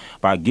city,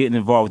 by getting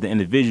involved with the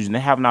individuals and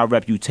having our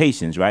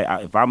reputations,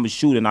 right? If I'm a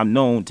shooter and I'm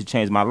known to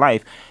change my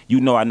life,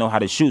 I know how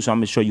to shoot, so I'm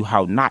going to show you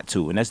how not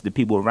to. And that's the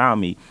people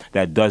around me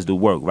that does the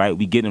work, right?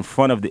 We get in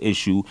front of the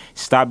issue,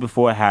 stop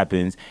before it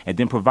happens, and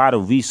then provide a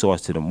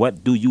resource to them.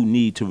 What do you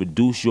need to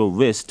reduce your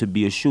risk to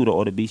be a shooter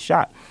or to be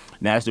shot?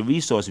 Now, that's the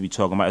resource we're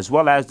talking about, as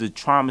well as the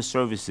trauma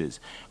services,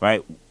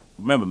 right?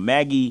 Remember,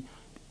 Maggie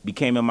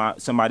became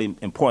somebody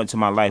important to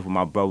my life when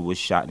my brother was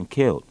shot and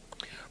killed.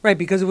 Right,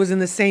 because it was in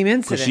the same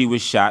incident. Because she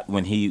was shot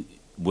when he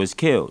was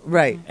killed.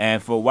 Right.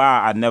 And for a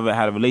while, I never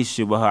had a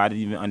relationship with her. I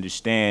didn't even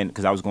understand,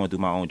 because I was going through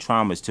my own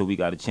traumas, till we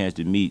got a chance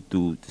to meet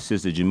through the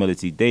sister Jamila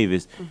T.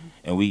 Davis. Mm-hmm.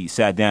 And we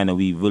sat down and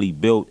we really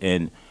built,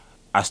 and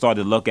I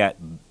started to look at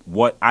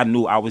what I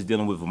knew I was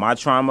dealing with my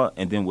trauma,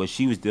 and then what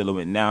she was dealing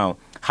with now.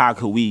 How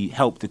could we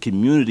help the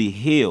community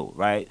heal,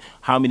 right?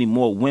 How many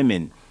more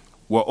women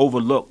were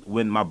overlooked?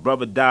 When my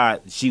brother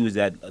died, she was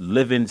that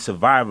living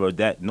survivor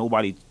that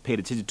nobody paid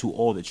attention to,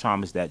 all the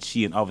traumas that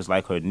she and others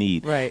like her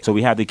need. Right. So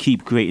we have to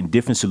keep creating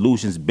different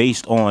solutions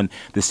based on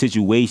the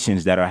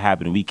situations that are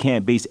happening. We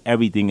can't base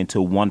everything into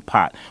one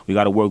pot. We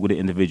got to work with it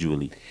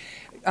individually.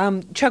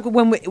 Chuck,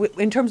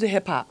 in terms of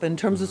hip hop, in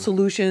terms of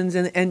solutions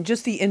and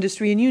just the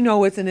industry, and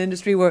it's an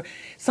industry where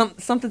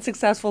something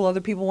successful, other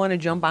people want to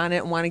jump on it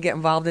and want to get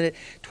involved in it.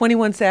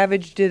 21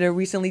 Savage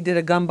recently did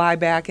a gun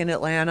buyback in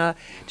Atlanta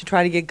to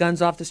try to get guns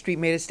off the street,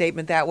 made a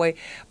statement that way.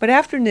 But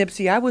after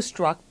Nipsey, I was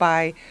struck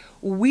by,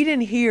 we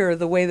didn't hear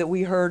the way that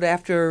we heard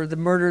after the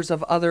murders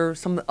of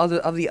some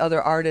of the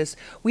other artists.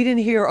 We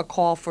didn't hear a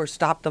call for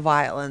stop the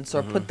violence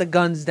or put the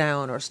guns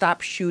down or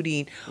stop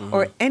shooting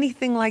or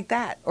anything like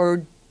that.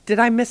 Or did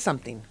I miss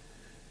something?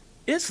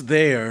 It's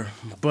there,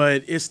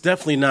 but it's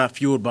definitely not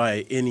fueled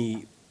by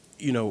any,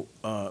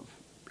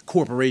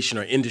 corporation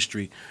or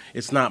industry.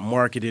 It's not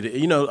marketed.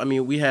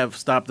 We have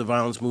stop the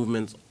violence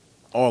movements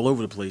all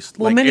over the place.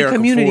 Well, like many Erica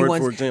community Ford,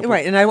 ones, for example.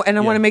 right? And I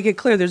want to make it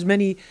clear: there's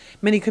many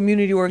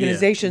community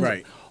organizations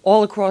right.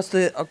 all across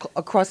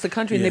the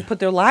country, and they put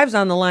their lives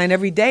on the line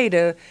every day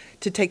to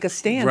take a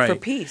stand for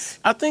peace.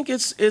 I think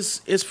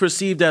it's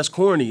perceived as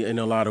corny in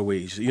a lot of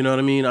ways. You know what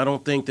I mean? I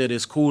don't think that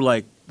it's cool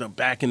like the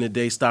back in the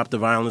day Stop the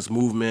Violence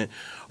movement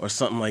or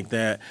something like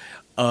that.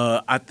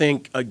 I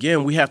think,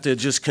 again, we have to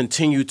just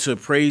continue to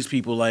praise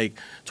people like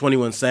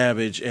 21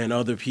 Savage and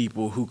other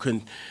people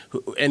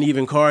and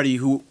even Cardi,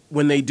 who,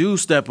 when they do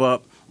step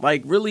up,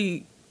 like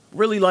really,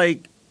 really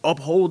like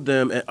uphold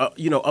them and,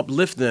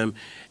 uplift them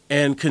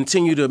and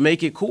continue to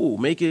make it cool,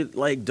 make it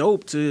like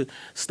dope to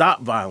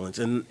stop violence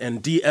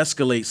and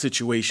de-escalate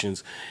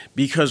situations.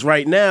 Because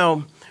right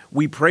now,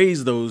 we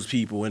praise those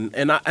people,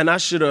 and I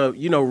should have,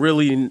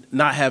 really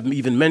not have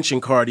even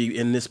mentioned Cardi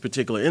in this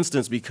particular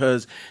instance,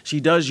 because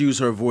she does use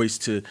her voice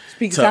to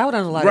speaks out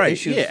on a lot of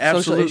issues, yeah,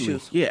 absolutely, social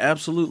issues. Yeah,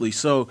 absolutely.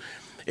 So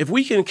if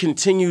we can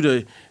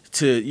continue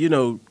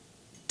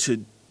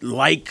to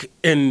like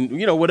and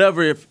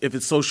whatever, if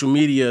it's social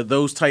media,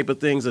 those type of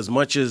things, as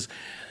much as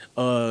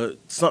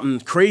something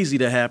crazy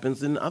that happens,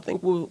 then I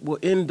think we'll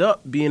end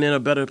up being in a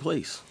better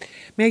place.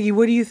 Maggie,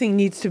 what do you think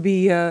needs to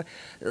be do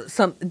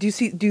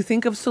you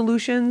think of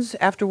solutions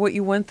after what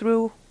you went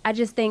through? I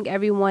just think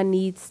everyone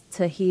needs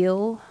to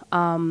heal.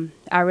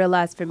 I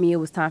realized for me it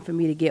was time for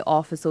me to get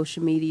off of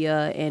social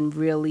media and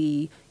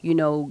really,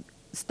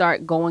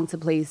 start going to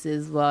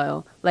places.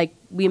 Well, like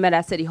we met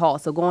at City Hall,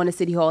 so going to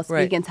City Hall,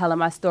 speaking, Right. telling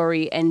my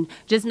story, and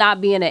just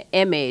not being an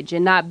image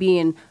and not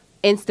being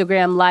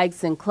Instagram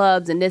likes and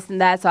clubs and this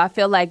and that. So I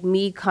feel like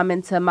me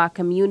coming to my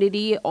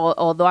community,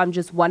 although I'm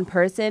just one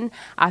person,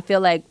 I feel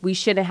like we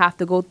shouldn't have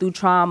to go through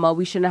trauma.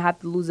 We shouldn't have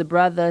to lose a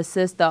brother,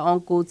 sister,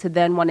 uncle to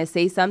then want to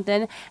say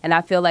something. And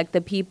I feel like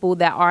the people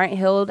that aren't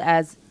healed,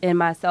 as in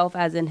myself,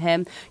 as in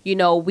him,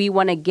 we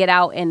want to get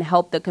out and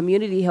help the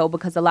community heal,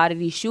 because a lot of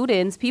these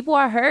shootings, people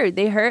are hurt.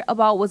 They hurt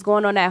about what's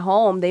going on at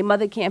home. Their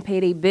mother can't pay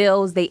their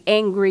bills. They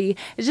angry.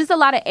 It's just a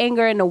lot of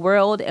anger in the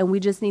world, and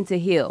we just need to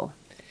heal.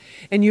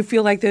 And you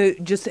feel like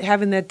just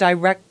having that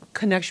direct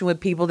connection with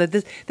people, that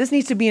this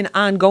needs to be an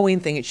ongoing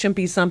thing. It shouldn't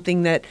be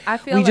something that I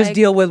feel we just like-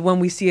 deal with when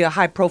we see a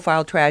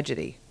high-profile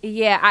tragedy.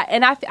 Yeah,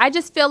 I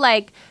just feel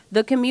like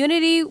the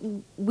community,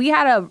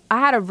 I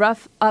had a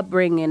rough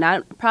upbringing.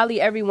 Probably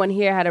everyone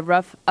here had a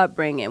rough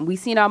upbringing. We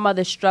seen our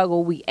mother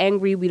struggle. We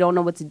angry. We don't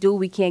know what to do.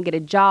 We can't get a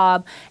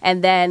job.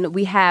 And then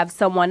we have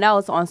someone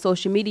else on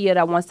social media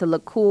that wants to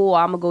look cool.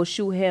 I'm going to go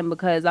shoot him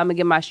because I'm going to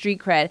get my street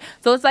cred.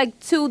 So it's like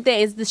two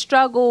things, the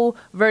struggle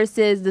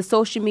versus the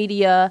social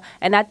media.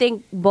 And I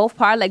think both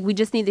parts, like, we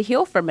just need to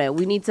heal from it.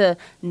 We need to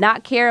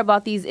not care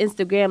about these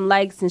Instagram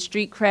likes and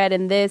street cred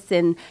and this,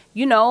 and,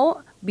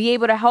 be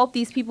able to help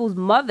these people's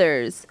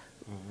mothers.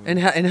 And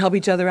help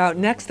each other out.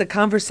 Next, the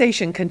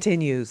conversation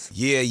continues.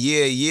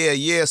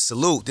 Yeah.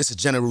 Salute. This is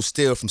General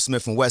Steele from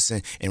Smith &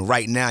 Wesson, and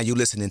right now you're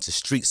listening to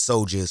Street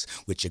Soldiers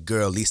with your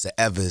girl Lisa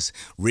Evers.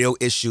 Real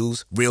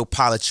issues, real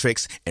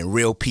politics, and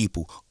real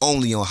people.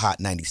 Only on Hot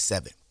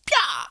 97.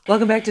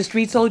 Welcome back to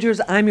Street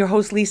Soldiers. I'm your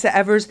host, Lisa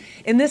Evers.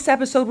 In this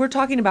episode, we're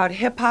talking about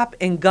hip-hop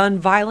and gun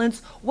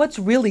violence. What's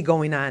really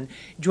going on?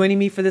 Joining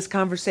me for this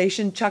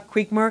conversation, Chuck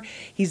Creekmur.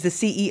 He's the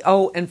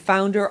CEO and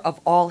founder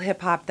of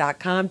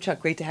allhiphop.com. Chuck,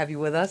 great to have you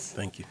with us.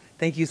 Thank you.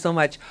 Thank you so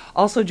much.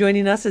 Also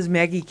joining us is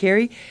Maggie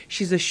Carey.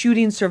 She's a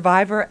shooting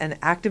survivor and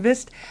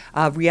activist,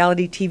 a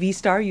reality TV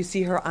star. You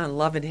see her on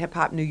Love and Hip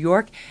Hop New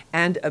York,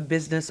 and a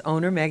business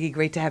owner. Maggie,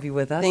 great to have you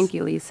with us. Thank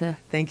you, Lisa.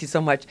 Thank you so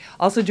much.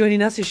 Also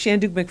joining us is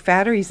Shanduk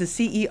McFadder. He's the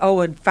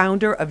CEO and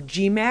founder of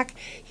GMAC.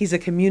 He's a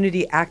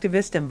community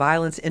activist and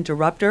violence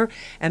interrupter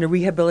and a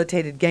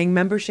rehabilitated gang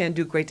member.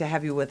 Shanduk, great to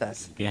have you with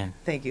us. Again.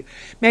 Thank you.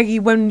 Maggie,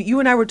 when you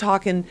and I were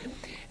talking,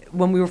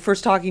 when we were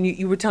first talking,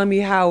 you were telling me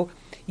how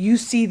you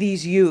see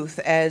these youth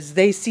as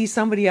they see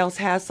somebody else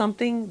has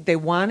something, they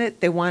want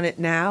it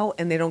now,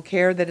 and they don't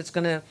care that it's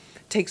going to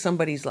take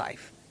somebody's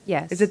life.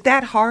 Yes. Is it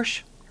that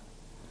harsh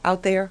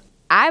out there?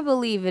 I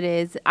believe it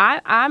is.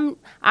 I'm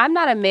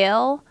not a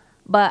male,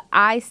 but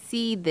I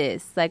see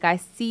this. Like, I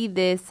see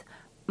this.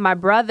 My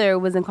brother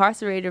was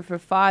incarcerated for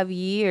 5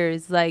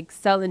 years, like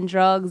selling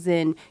drugs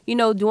and,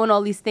 doing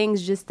all these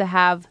things just to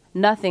have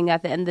nothing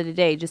at the end of the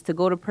day, just to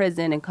go to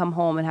prison and come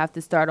home and have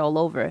to start all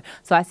over.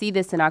 So I see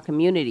this in our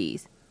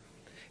communities.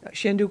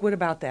 Shanduk, what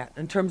about that?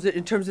 In terms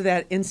of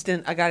that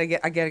instant, I gotta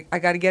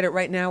get it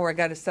right now, or I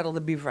gotta settle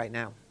the beef right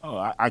now.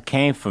 Oh, I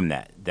came from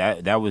that.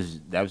 That was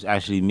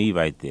actually me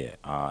right there,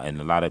 and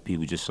a lot of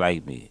people just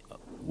like me,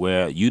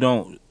 where you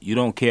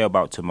don't care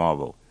about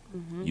tomorrow.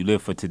 Mm-hmm. You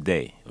live for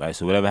today, right?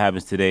 So whatever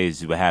happens today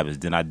is what happens.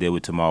 Then I deal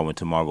with tomorrow when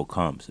tomorrow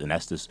comes, and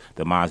that's just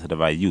the mindset of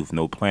our youth.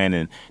 No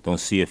planning, don't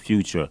see a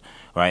future,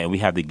 right? And we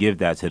have to give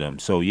that to them.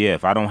 So yeah,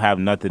 if I don't have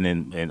nothing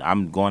and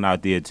I'm going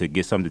out there to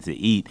get something to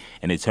eat,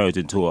 and it turns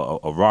into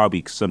a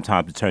robbery,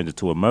 sometimes it turns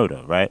into a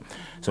murder, right?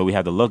 Mm-hmm. So we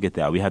have to look at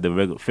that. We have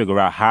to figure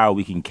out how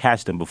we can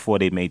catch them before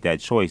they make that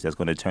choice that's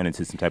going to turn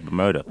into some type of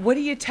murder. What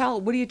do you tell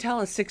a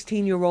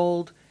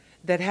 16-year-old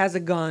that has a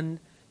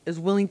gun, is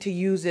willing to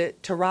use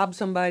it to rob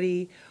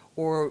somebody,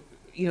 or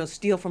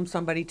steal from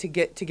somebody to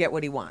get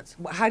what he wants?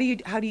 How do you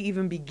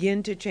even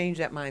begin to change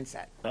that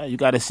mindset? You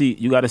got to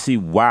see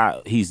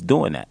why he's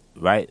doing that,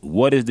 right?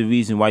 What is the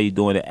reason why you're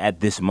doing it at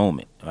this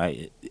moment,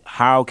 right?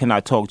 How can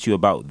I talk to you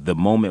about the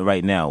moment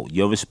right now?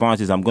 Your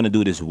response is, I'm going to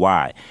do this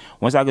why.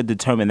 Once I could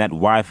determine that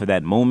why for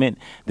that moment,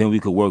 then we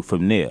could work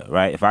from there,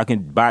 right? If I can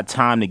buy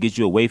time to get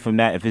you away from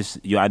that, if it's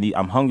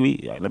I'm hungry,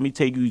 let me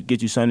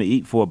get you something to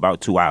eat for about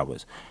 2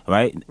 hours,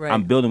 right?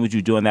 I'm building with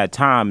you during that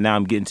time. Now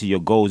I'm getting to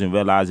your goals and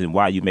realizing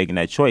why you're making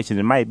that choice. And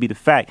it might be the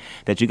fact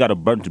that you got a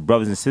bunch of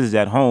brothers and sisters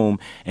at home,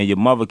 and your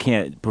mother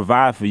can't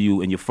provide for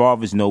you, and your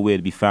father's nowhere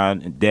to be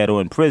found, dead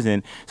or in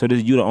prison. So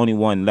you're the only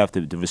one left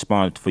to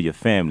respond for your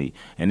family.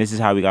 And this is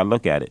how we got to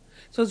look at it.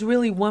 So it's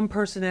really one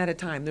person at a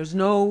time. There's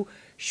no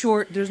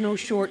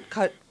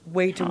shortcut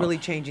way to really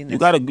changing this. You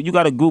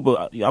got a group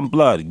of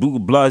group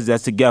of bloods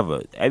that's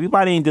together.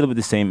 Everybody ain't dealing with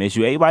the same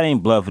issue. Everybody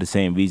ain't blood for the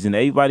same reason.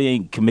 Everybody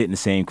ain't committing the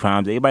same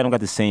crimes. Everybody don't got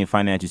the same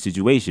financial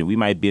situation. We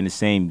might be in the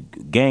same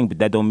gang, but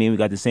that don't mean we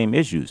got the same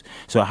issues.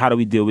 So how do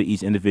we deal with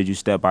each individual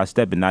step by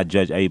step and not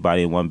judge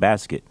everybody in one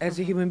basket? As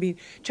a human being,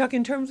 Chuck,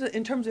 in terms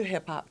of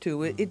hip hop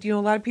too, a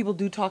lot of people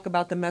do talk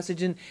about the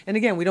message, and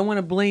again, we don't want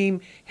to blame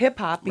hip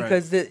hop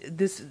because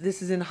this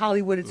is in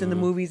Hollywood, it's in the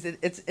movies,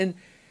 it's in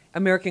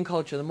American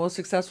culture. The most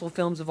successful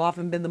films have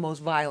often been the most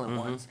violent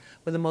ones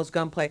with the most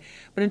gunplay.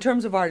 But in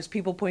terms of artists,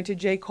 people point to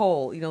J.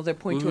 Cole. They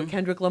point to a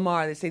Kendrick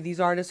Lamar. They say these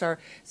artists are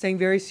saying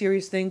very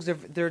serious things.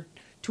 They're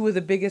two of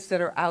the biggest that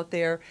are out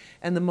there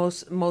and the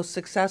most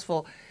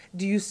successful.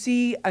 Do you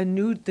see the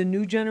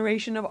new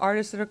generation of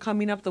artists that are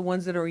coming up, the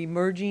ones that are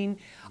emerging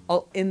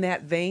in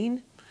that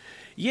vein?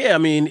 Yeah, I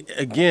mean,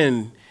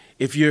 again,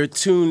 if you're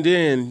tuned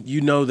in,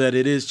 you know that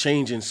it is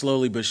changing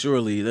slowly but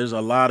surely. There's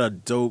a lot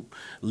of dope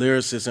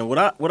lyricists, and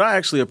what I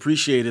actually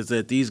appreciate is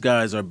that these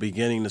guys are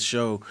beginning to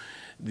show,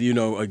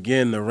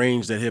 again, the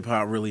range that hip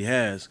hop really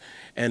has,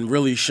 and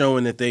really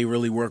showing that they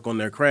really work on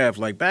their craft.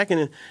 Like back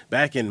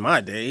in my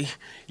day,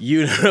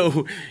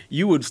 you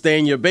would stay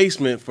in your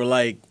basement for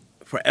like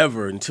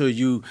forever until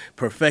you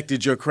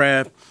perfected your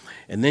craft,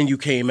 and then you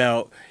came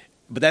out.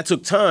 But that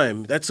took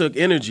time, that took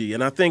energy,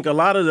 and I think a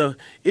lot of the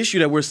issue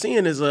that we're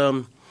seeing is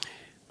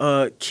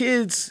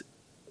kids,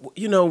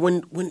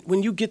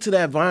 when you get to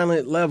that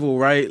violent level,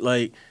 right?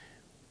 Like,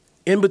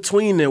 in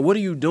between there, what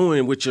are you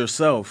doing with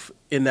yourself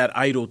in that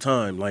idle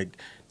time? Like,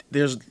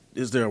 is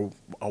there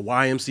a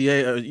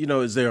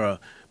YMCA? Is there a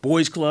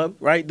boys club?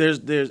 Right?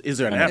 Is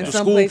there an after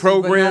school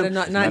program?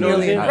 Not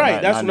nearly enough.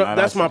 Right.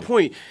 That's my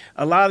point.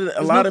 There's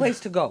no place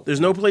to go.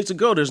 There's no place to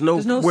go. There's no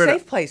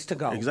safe place to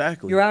go.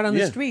 Exactly. You're out on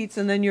the streets,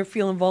 and then you're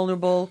feeling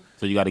vulnerable.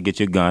 So you got to get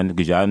your gun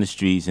because you're out in the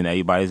streets and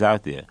everybody's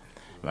out there.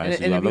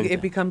 Right? And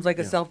it becomes like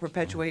a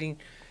self-perpetuating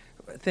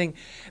thing.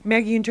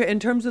 Maggie, in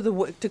terms of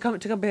to come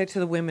back to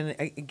the women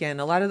again,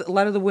 a lot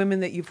of the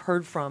women that you've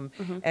heard from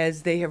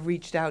as they have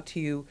reached out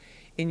to you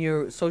in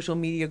your social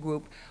media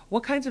group,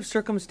 what kinds of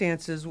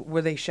circumstances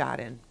were they shot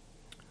in?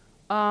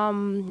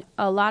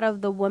 A lot of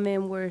the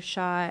women were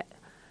shot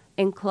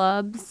in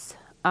clubs,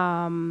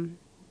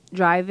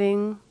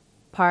 driving,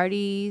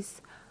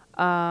 parties,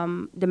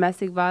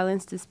 domestic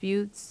violence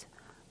disputes.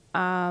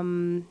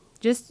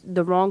 Just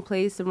the wrong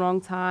place, the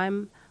wrong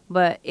time,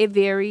 but it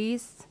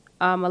varies.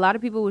 A lot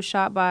of people were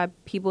shot by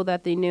people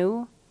that they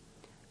knew.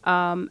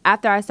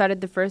 After I started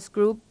the first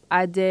group,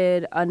 I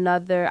did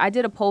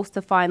a post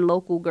to find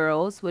local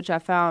girls, which I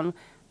found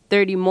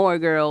 30 more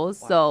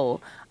girls. Wow.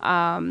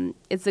 So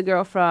it's a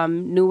girl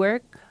from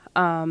Newark.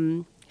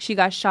 She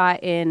got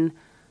shot in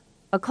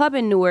a club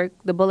in Newark,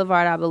 the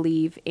Boulevard, I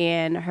believe,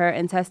 and her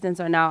intestines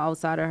are now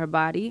outside of her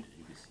body.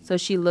 So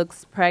she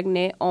looks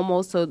pregnant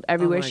almost. So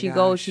everywhere she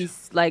goes,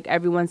 she's like,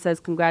 everyone says,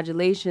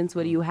 congratulations,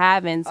 what are you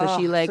having? So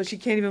so she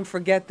can't even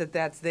forget that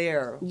that's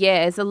there.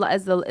 Yeah, it's a lot.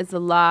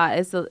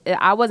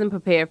 I wasn't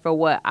prepared for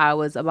what I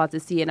was about to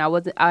see. And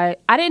I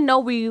didn't know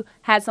we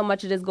had so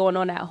much of this going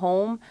on at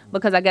home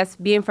because I guess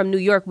being from New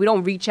York, we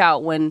don't reach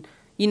out when,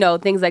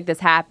 things like this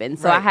happen.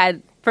 So I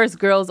had first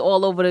girls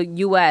all over the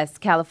U.S.,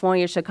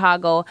 California,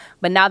 Chicago.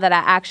 But now that I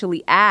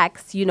actually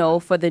asked,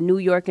 for the New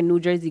York and New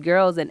Jersey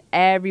girls, and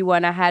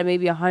everyone, I had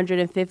maybe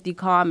 150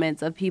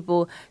 comments of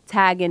people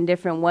tagging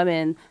different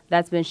women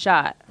that's been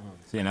shot.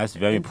 See, and that's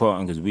very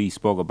important because we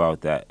spoke about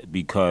that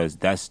because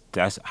that's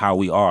how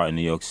we are in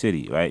New York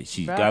City, right?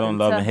 She got on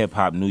Love and Hip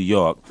Hop New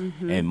York,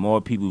 and more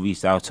people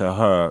reached out to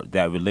her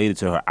that related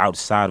to her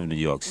outside of New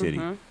York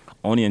City.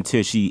 Only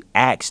until she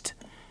asked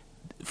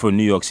for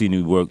New York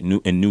City,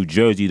 and New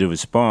Jersey to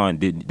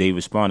respond, they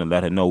respond and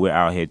let her know we're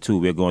out here too.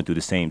 We're going through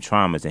the same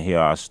traumas and hear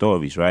our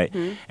stories, right?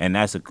 And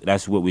that's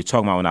what we're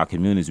talking about in our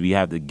communities. We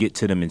have to get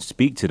to them and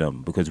speak to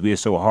them because we're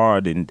so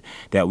hard and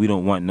that we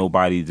don't want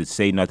nobody to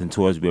say nothing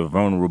to us. We're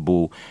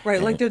vulnerable.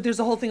 Right, like there's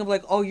a whole thing of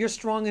like, oh, you're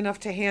strong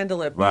enough to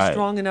handle it. Be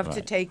strong enough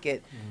to take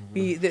it.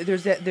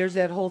 There's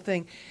that whole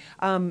thing.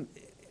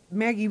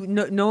 Maggie,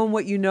 knowing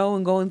what you know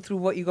and going through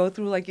what you go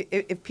through, like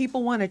if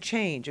people want to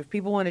change,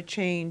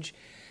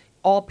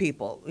 all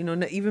people,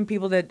 even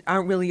people that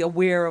aren't really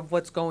aware of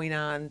what's going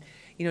on,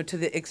 to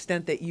the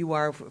extent that you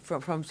are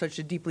from such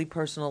a deeply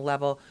personal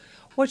level,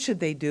 what should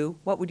they do?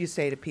 What would you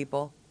say to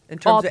people in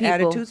terms of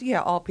attitudes?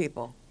 Yeah, all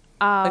people.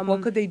 Like,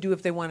 what could they do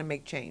if they want to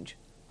make change?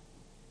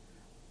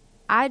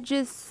 I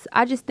just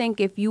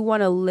think if you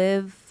want to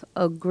live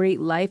a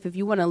great life, if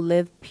you want to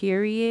live,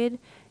 period,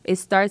 it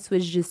starts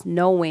with just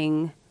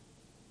knowing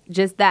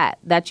just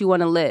that you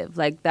want to live.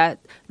 Like that,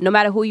 no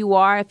matter who you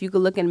are, if you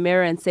could look in the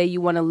mirror and say you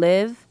want to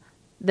live,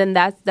 then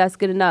that's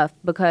good enough.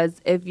 Because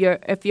if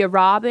you're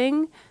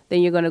robbing,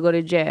 then you're going to go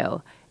to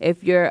jail.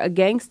 If you're a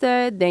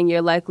gangster, then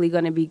you're likely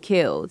going to be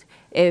killed.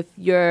 If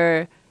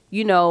you're,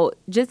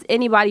 just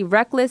anybody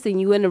reckless and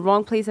you're in the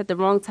wrong place at the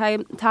wrong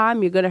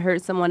time, you're going to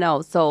hurt someone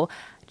else. So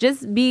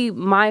just be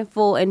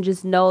mindful and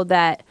just know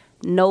that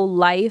no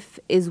life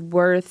is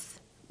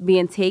worth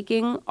being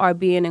taken or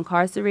being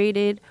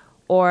incarcerated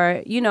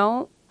or,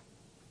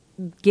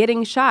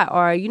 getting shot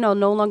or,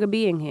 no longer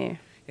being here.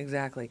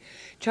 Exactly.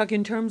 Chuck,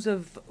 in terms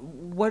of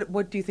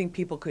what do you think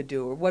people could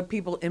do, or what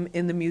people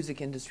in the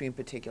music industry in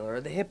particular,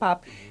 or the hip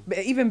hop,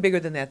 even bigger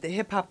than that, the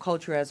hip hop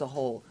culture as a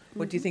whole,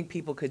 what do you think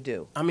people could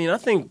do? I mean, I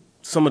think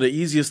some of the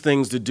easiest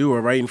things to do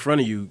are right in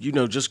front of you.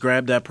 Just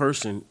grab that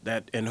person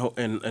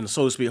and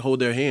so to speak, hold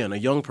their hand, a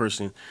young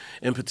person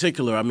in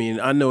particular. I mean,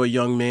 I know a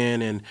young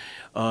man, and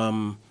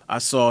I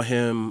saw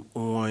him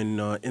on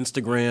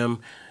Instagram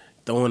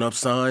throwing up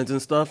signs and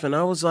stuff, and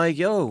I was like,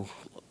 yo,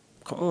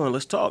 come on,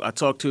 let's talk. I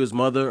talked to his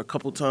mother a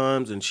couple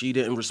times, and she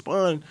didn't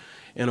respond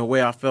in a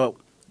way I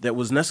felt that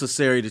was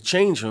necessary to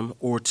change him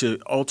or to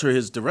alter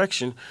his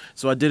direction,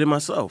 so I did it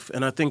myself.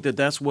 And I think that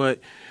that's what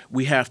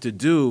we have to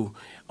do.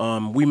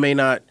 We may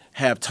not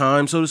have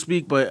time, so to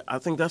speak, but I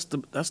think that's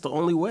the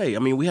only way. I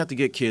mean, we have to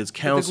get kids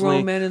counseling. The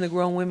grown men and the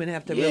grown women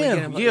have to really get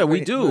involved. Yeah, we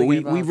do.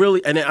 We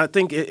really, and I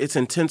think it's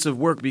intensive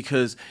work,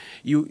 because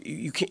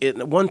you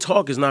can't, one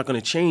talk is not going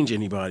to change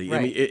anybody. Right.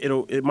 I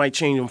mean, it might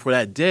change them for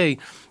that day,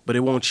 but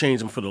it won't change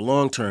them for the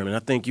long term. And I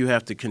think you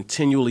have to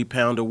continually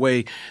pound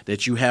away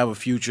that you have a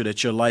future,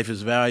 that your life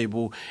is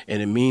valuable,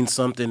 and it means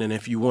something. And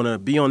if you want to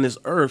be on this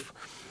earth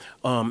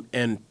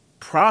and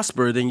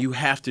prosper, then you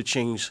have to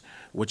change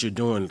what you're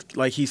doing.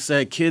 Like he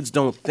said, kids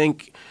don't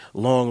think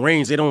long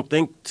range. They don't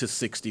think to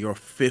 60 or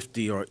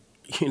 50 or,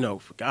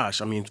 gosh,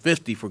 I mean,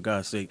 50 for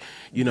God's sake.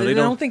 They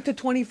don't think to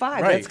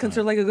 25. Right. That's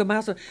considered like a good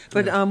milestone.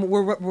 But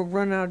we're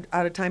running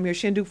out of time here.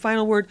 Shandu,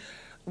 final word.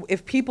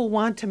 If people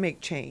want to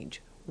make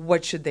change,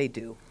 what should they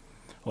do?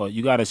 Well,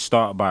 you got to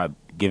start by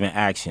giving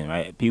action,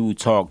 right? People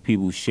talk,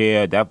 people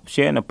share. That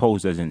sharing a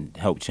post doesn't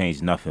help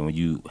change nothing when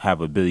you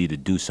have ability to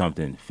do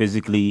something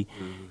physically,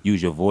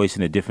 use your voice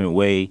in a different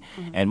way,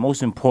 and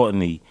most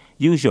importantly,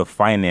 use your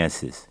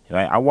finances,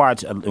 right? I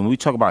watch, when we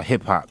talk about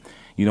hip hop,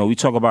 we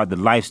talk about the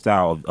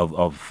lifestyle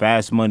of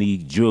fast money,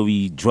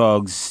 jewelry,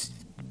 drugs,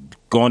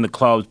 going to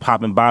clubs,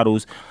 popping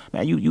bottles.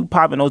 Man, you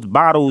popping those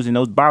bottles, and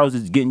those bottles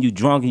is getting you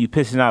drunk and you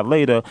pissing out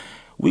later.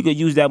 We could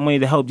use that money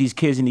to help these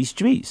kids in these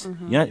streets.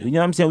 You know what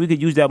I'm saying? We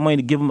could use that money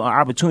to give them an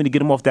opportunity to get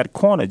them off that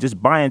corner, just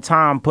buying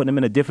time, putting them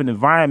in a different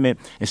environment,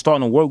 and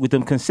starting to work with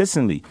them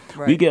consistently.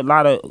 Right. We get a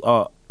lot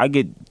of, I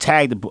get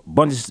tagged a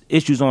bunch of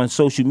issues on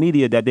social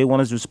media that they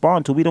want us to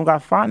respond to. We don't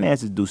got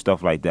finances to do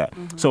stuff like that.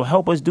 So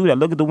help us do that.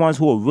 Look at the ones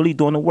who are really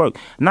doing the work.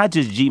 Not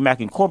just GMAC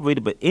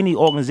Incorporated, but any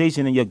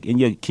organization in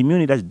your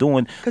community that's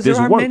doing this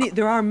work.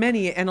 There are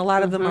many, and a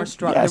lot of them are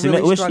struggling. Yes,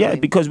 really struggling. Yeah,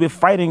 because we're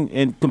fighting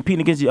and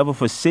competing against each other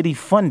for city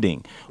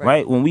funding,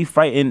 right? When we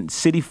fight in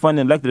city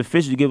funding, elected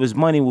officials to give us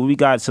money, when we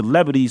got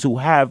celebrities who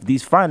have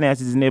these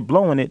finances and they're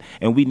blowing it,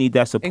 and we need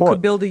that support. And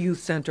could build a youth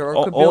center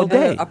or could all build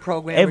day. a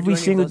program. Every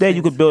single day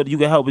you could build, you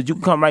can help us. You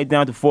can come right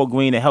down to Fort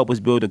Greene and help us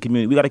build a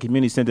community. We got a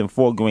community center in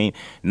Fort Greene,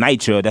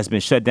 NYCHA, that's been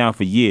shut down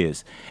for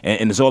years.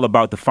 And it's all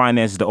about the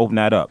finances to open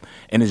that up.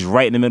 And it's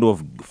right in the middle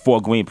of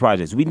Fort Greene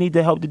projects. We need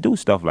the help to do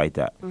stuff like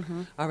that.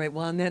 All right.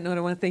 Well, on that note,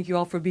 I want to thank you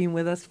all for being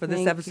with us for this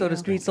Thank episode you. of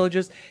Street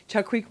Soldiers.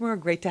 Chuck Creekmore,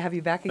 great to have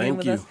you back again Thank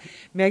with you. us.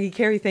 Maggie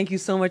Carey, thank you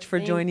so much for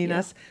Thank joining you.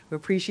 us. We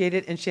appreciate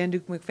it. And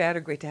Shanduk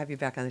McFadder, great to have you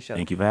back on the show.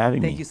 Thank you for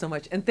having me. Thank you so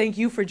much. And thank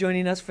you for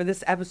joining us for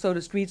this episode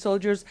of Street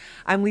Soldiers.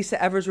 I'm Lisa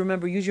Evers.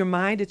 Remember, use your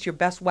mind. It's your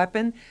best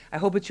weapon. I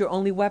hope it's your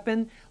only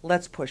weapon.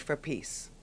 Let's push for peace.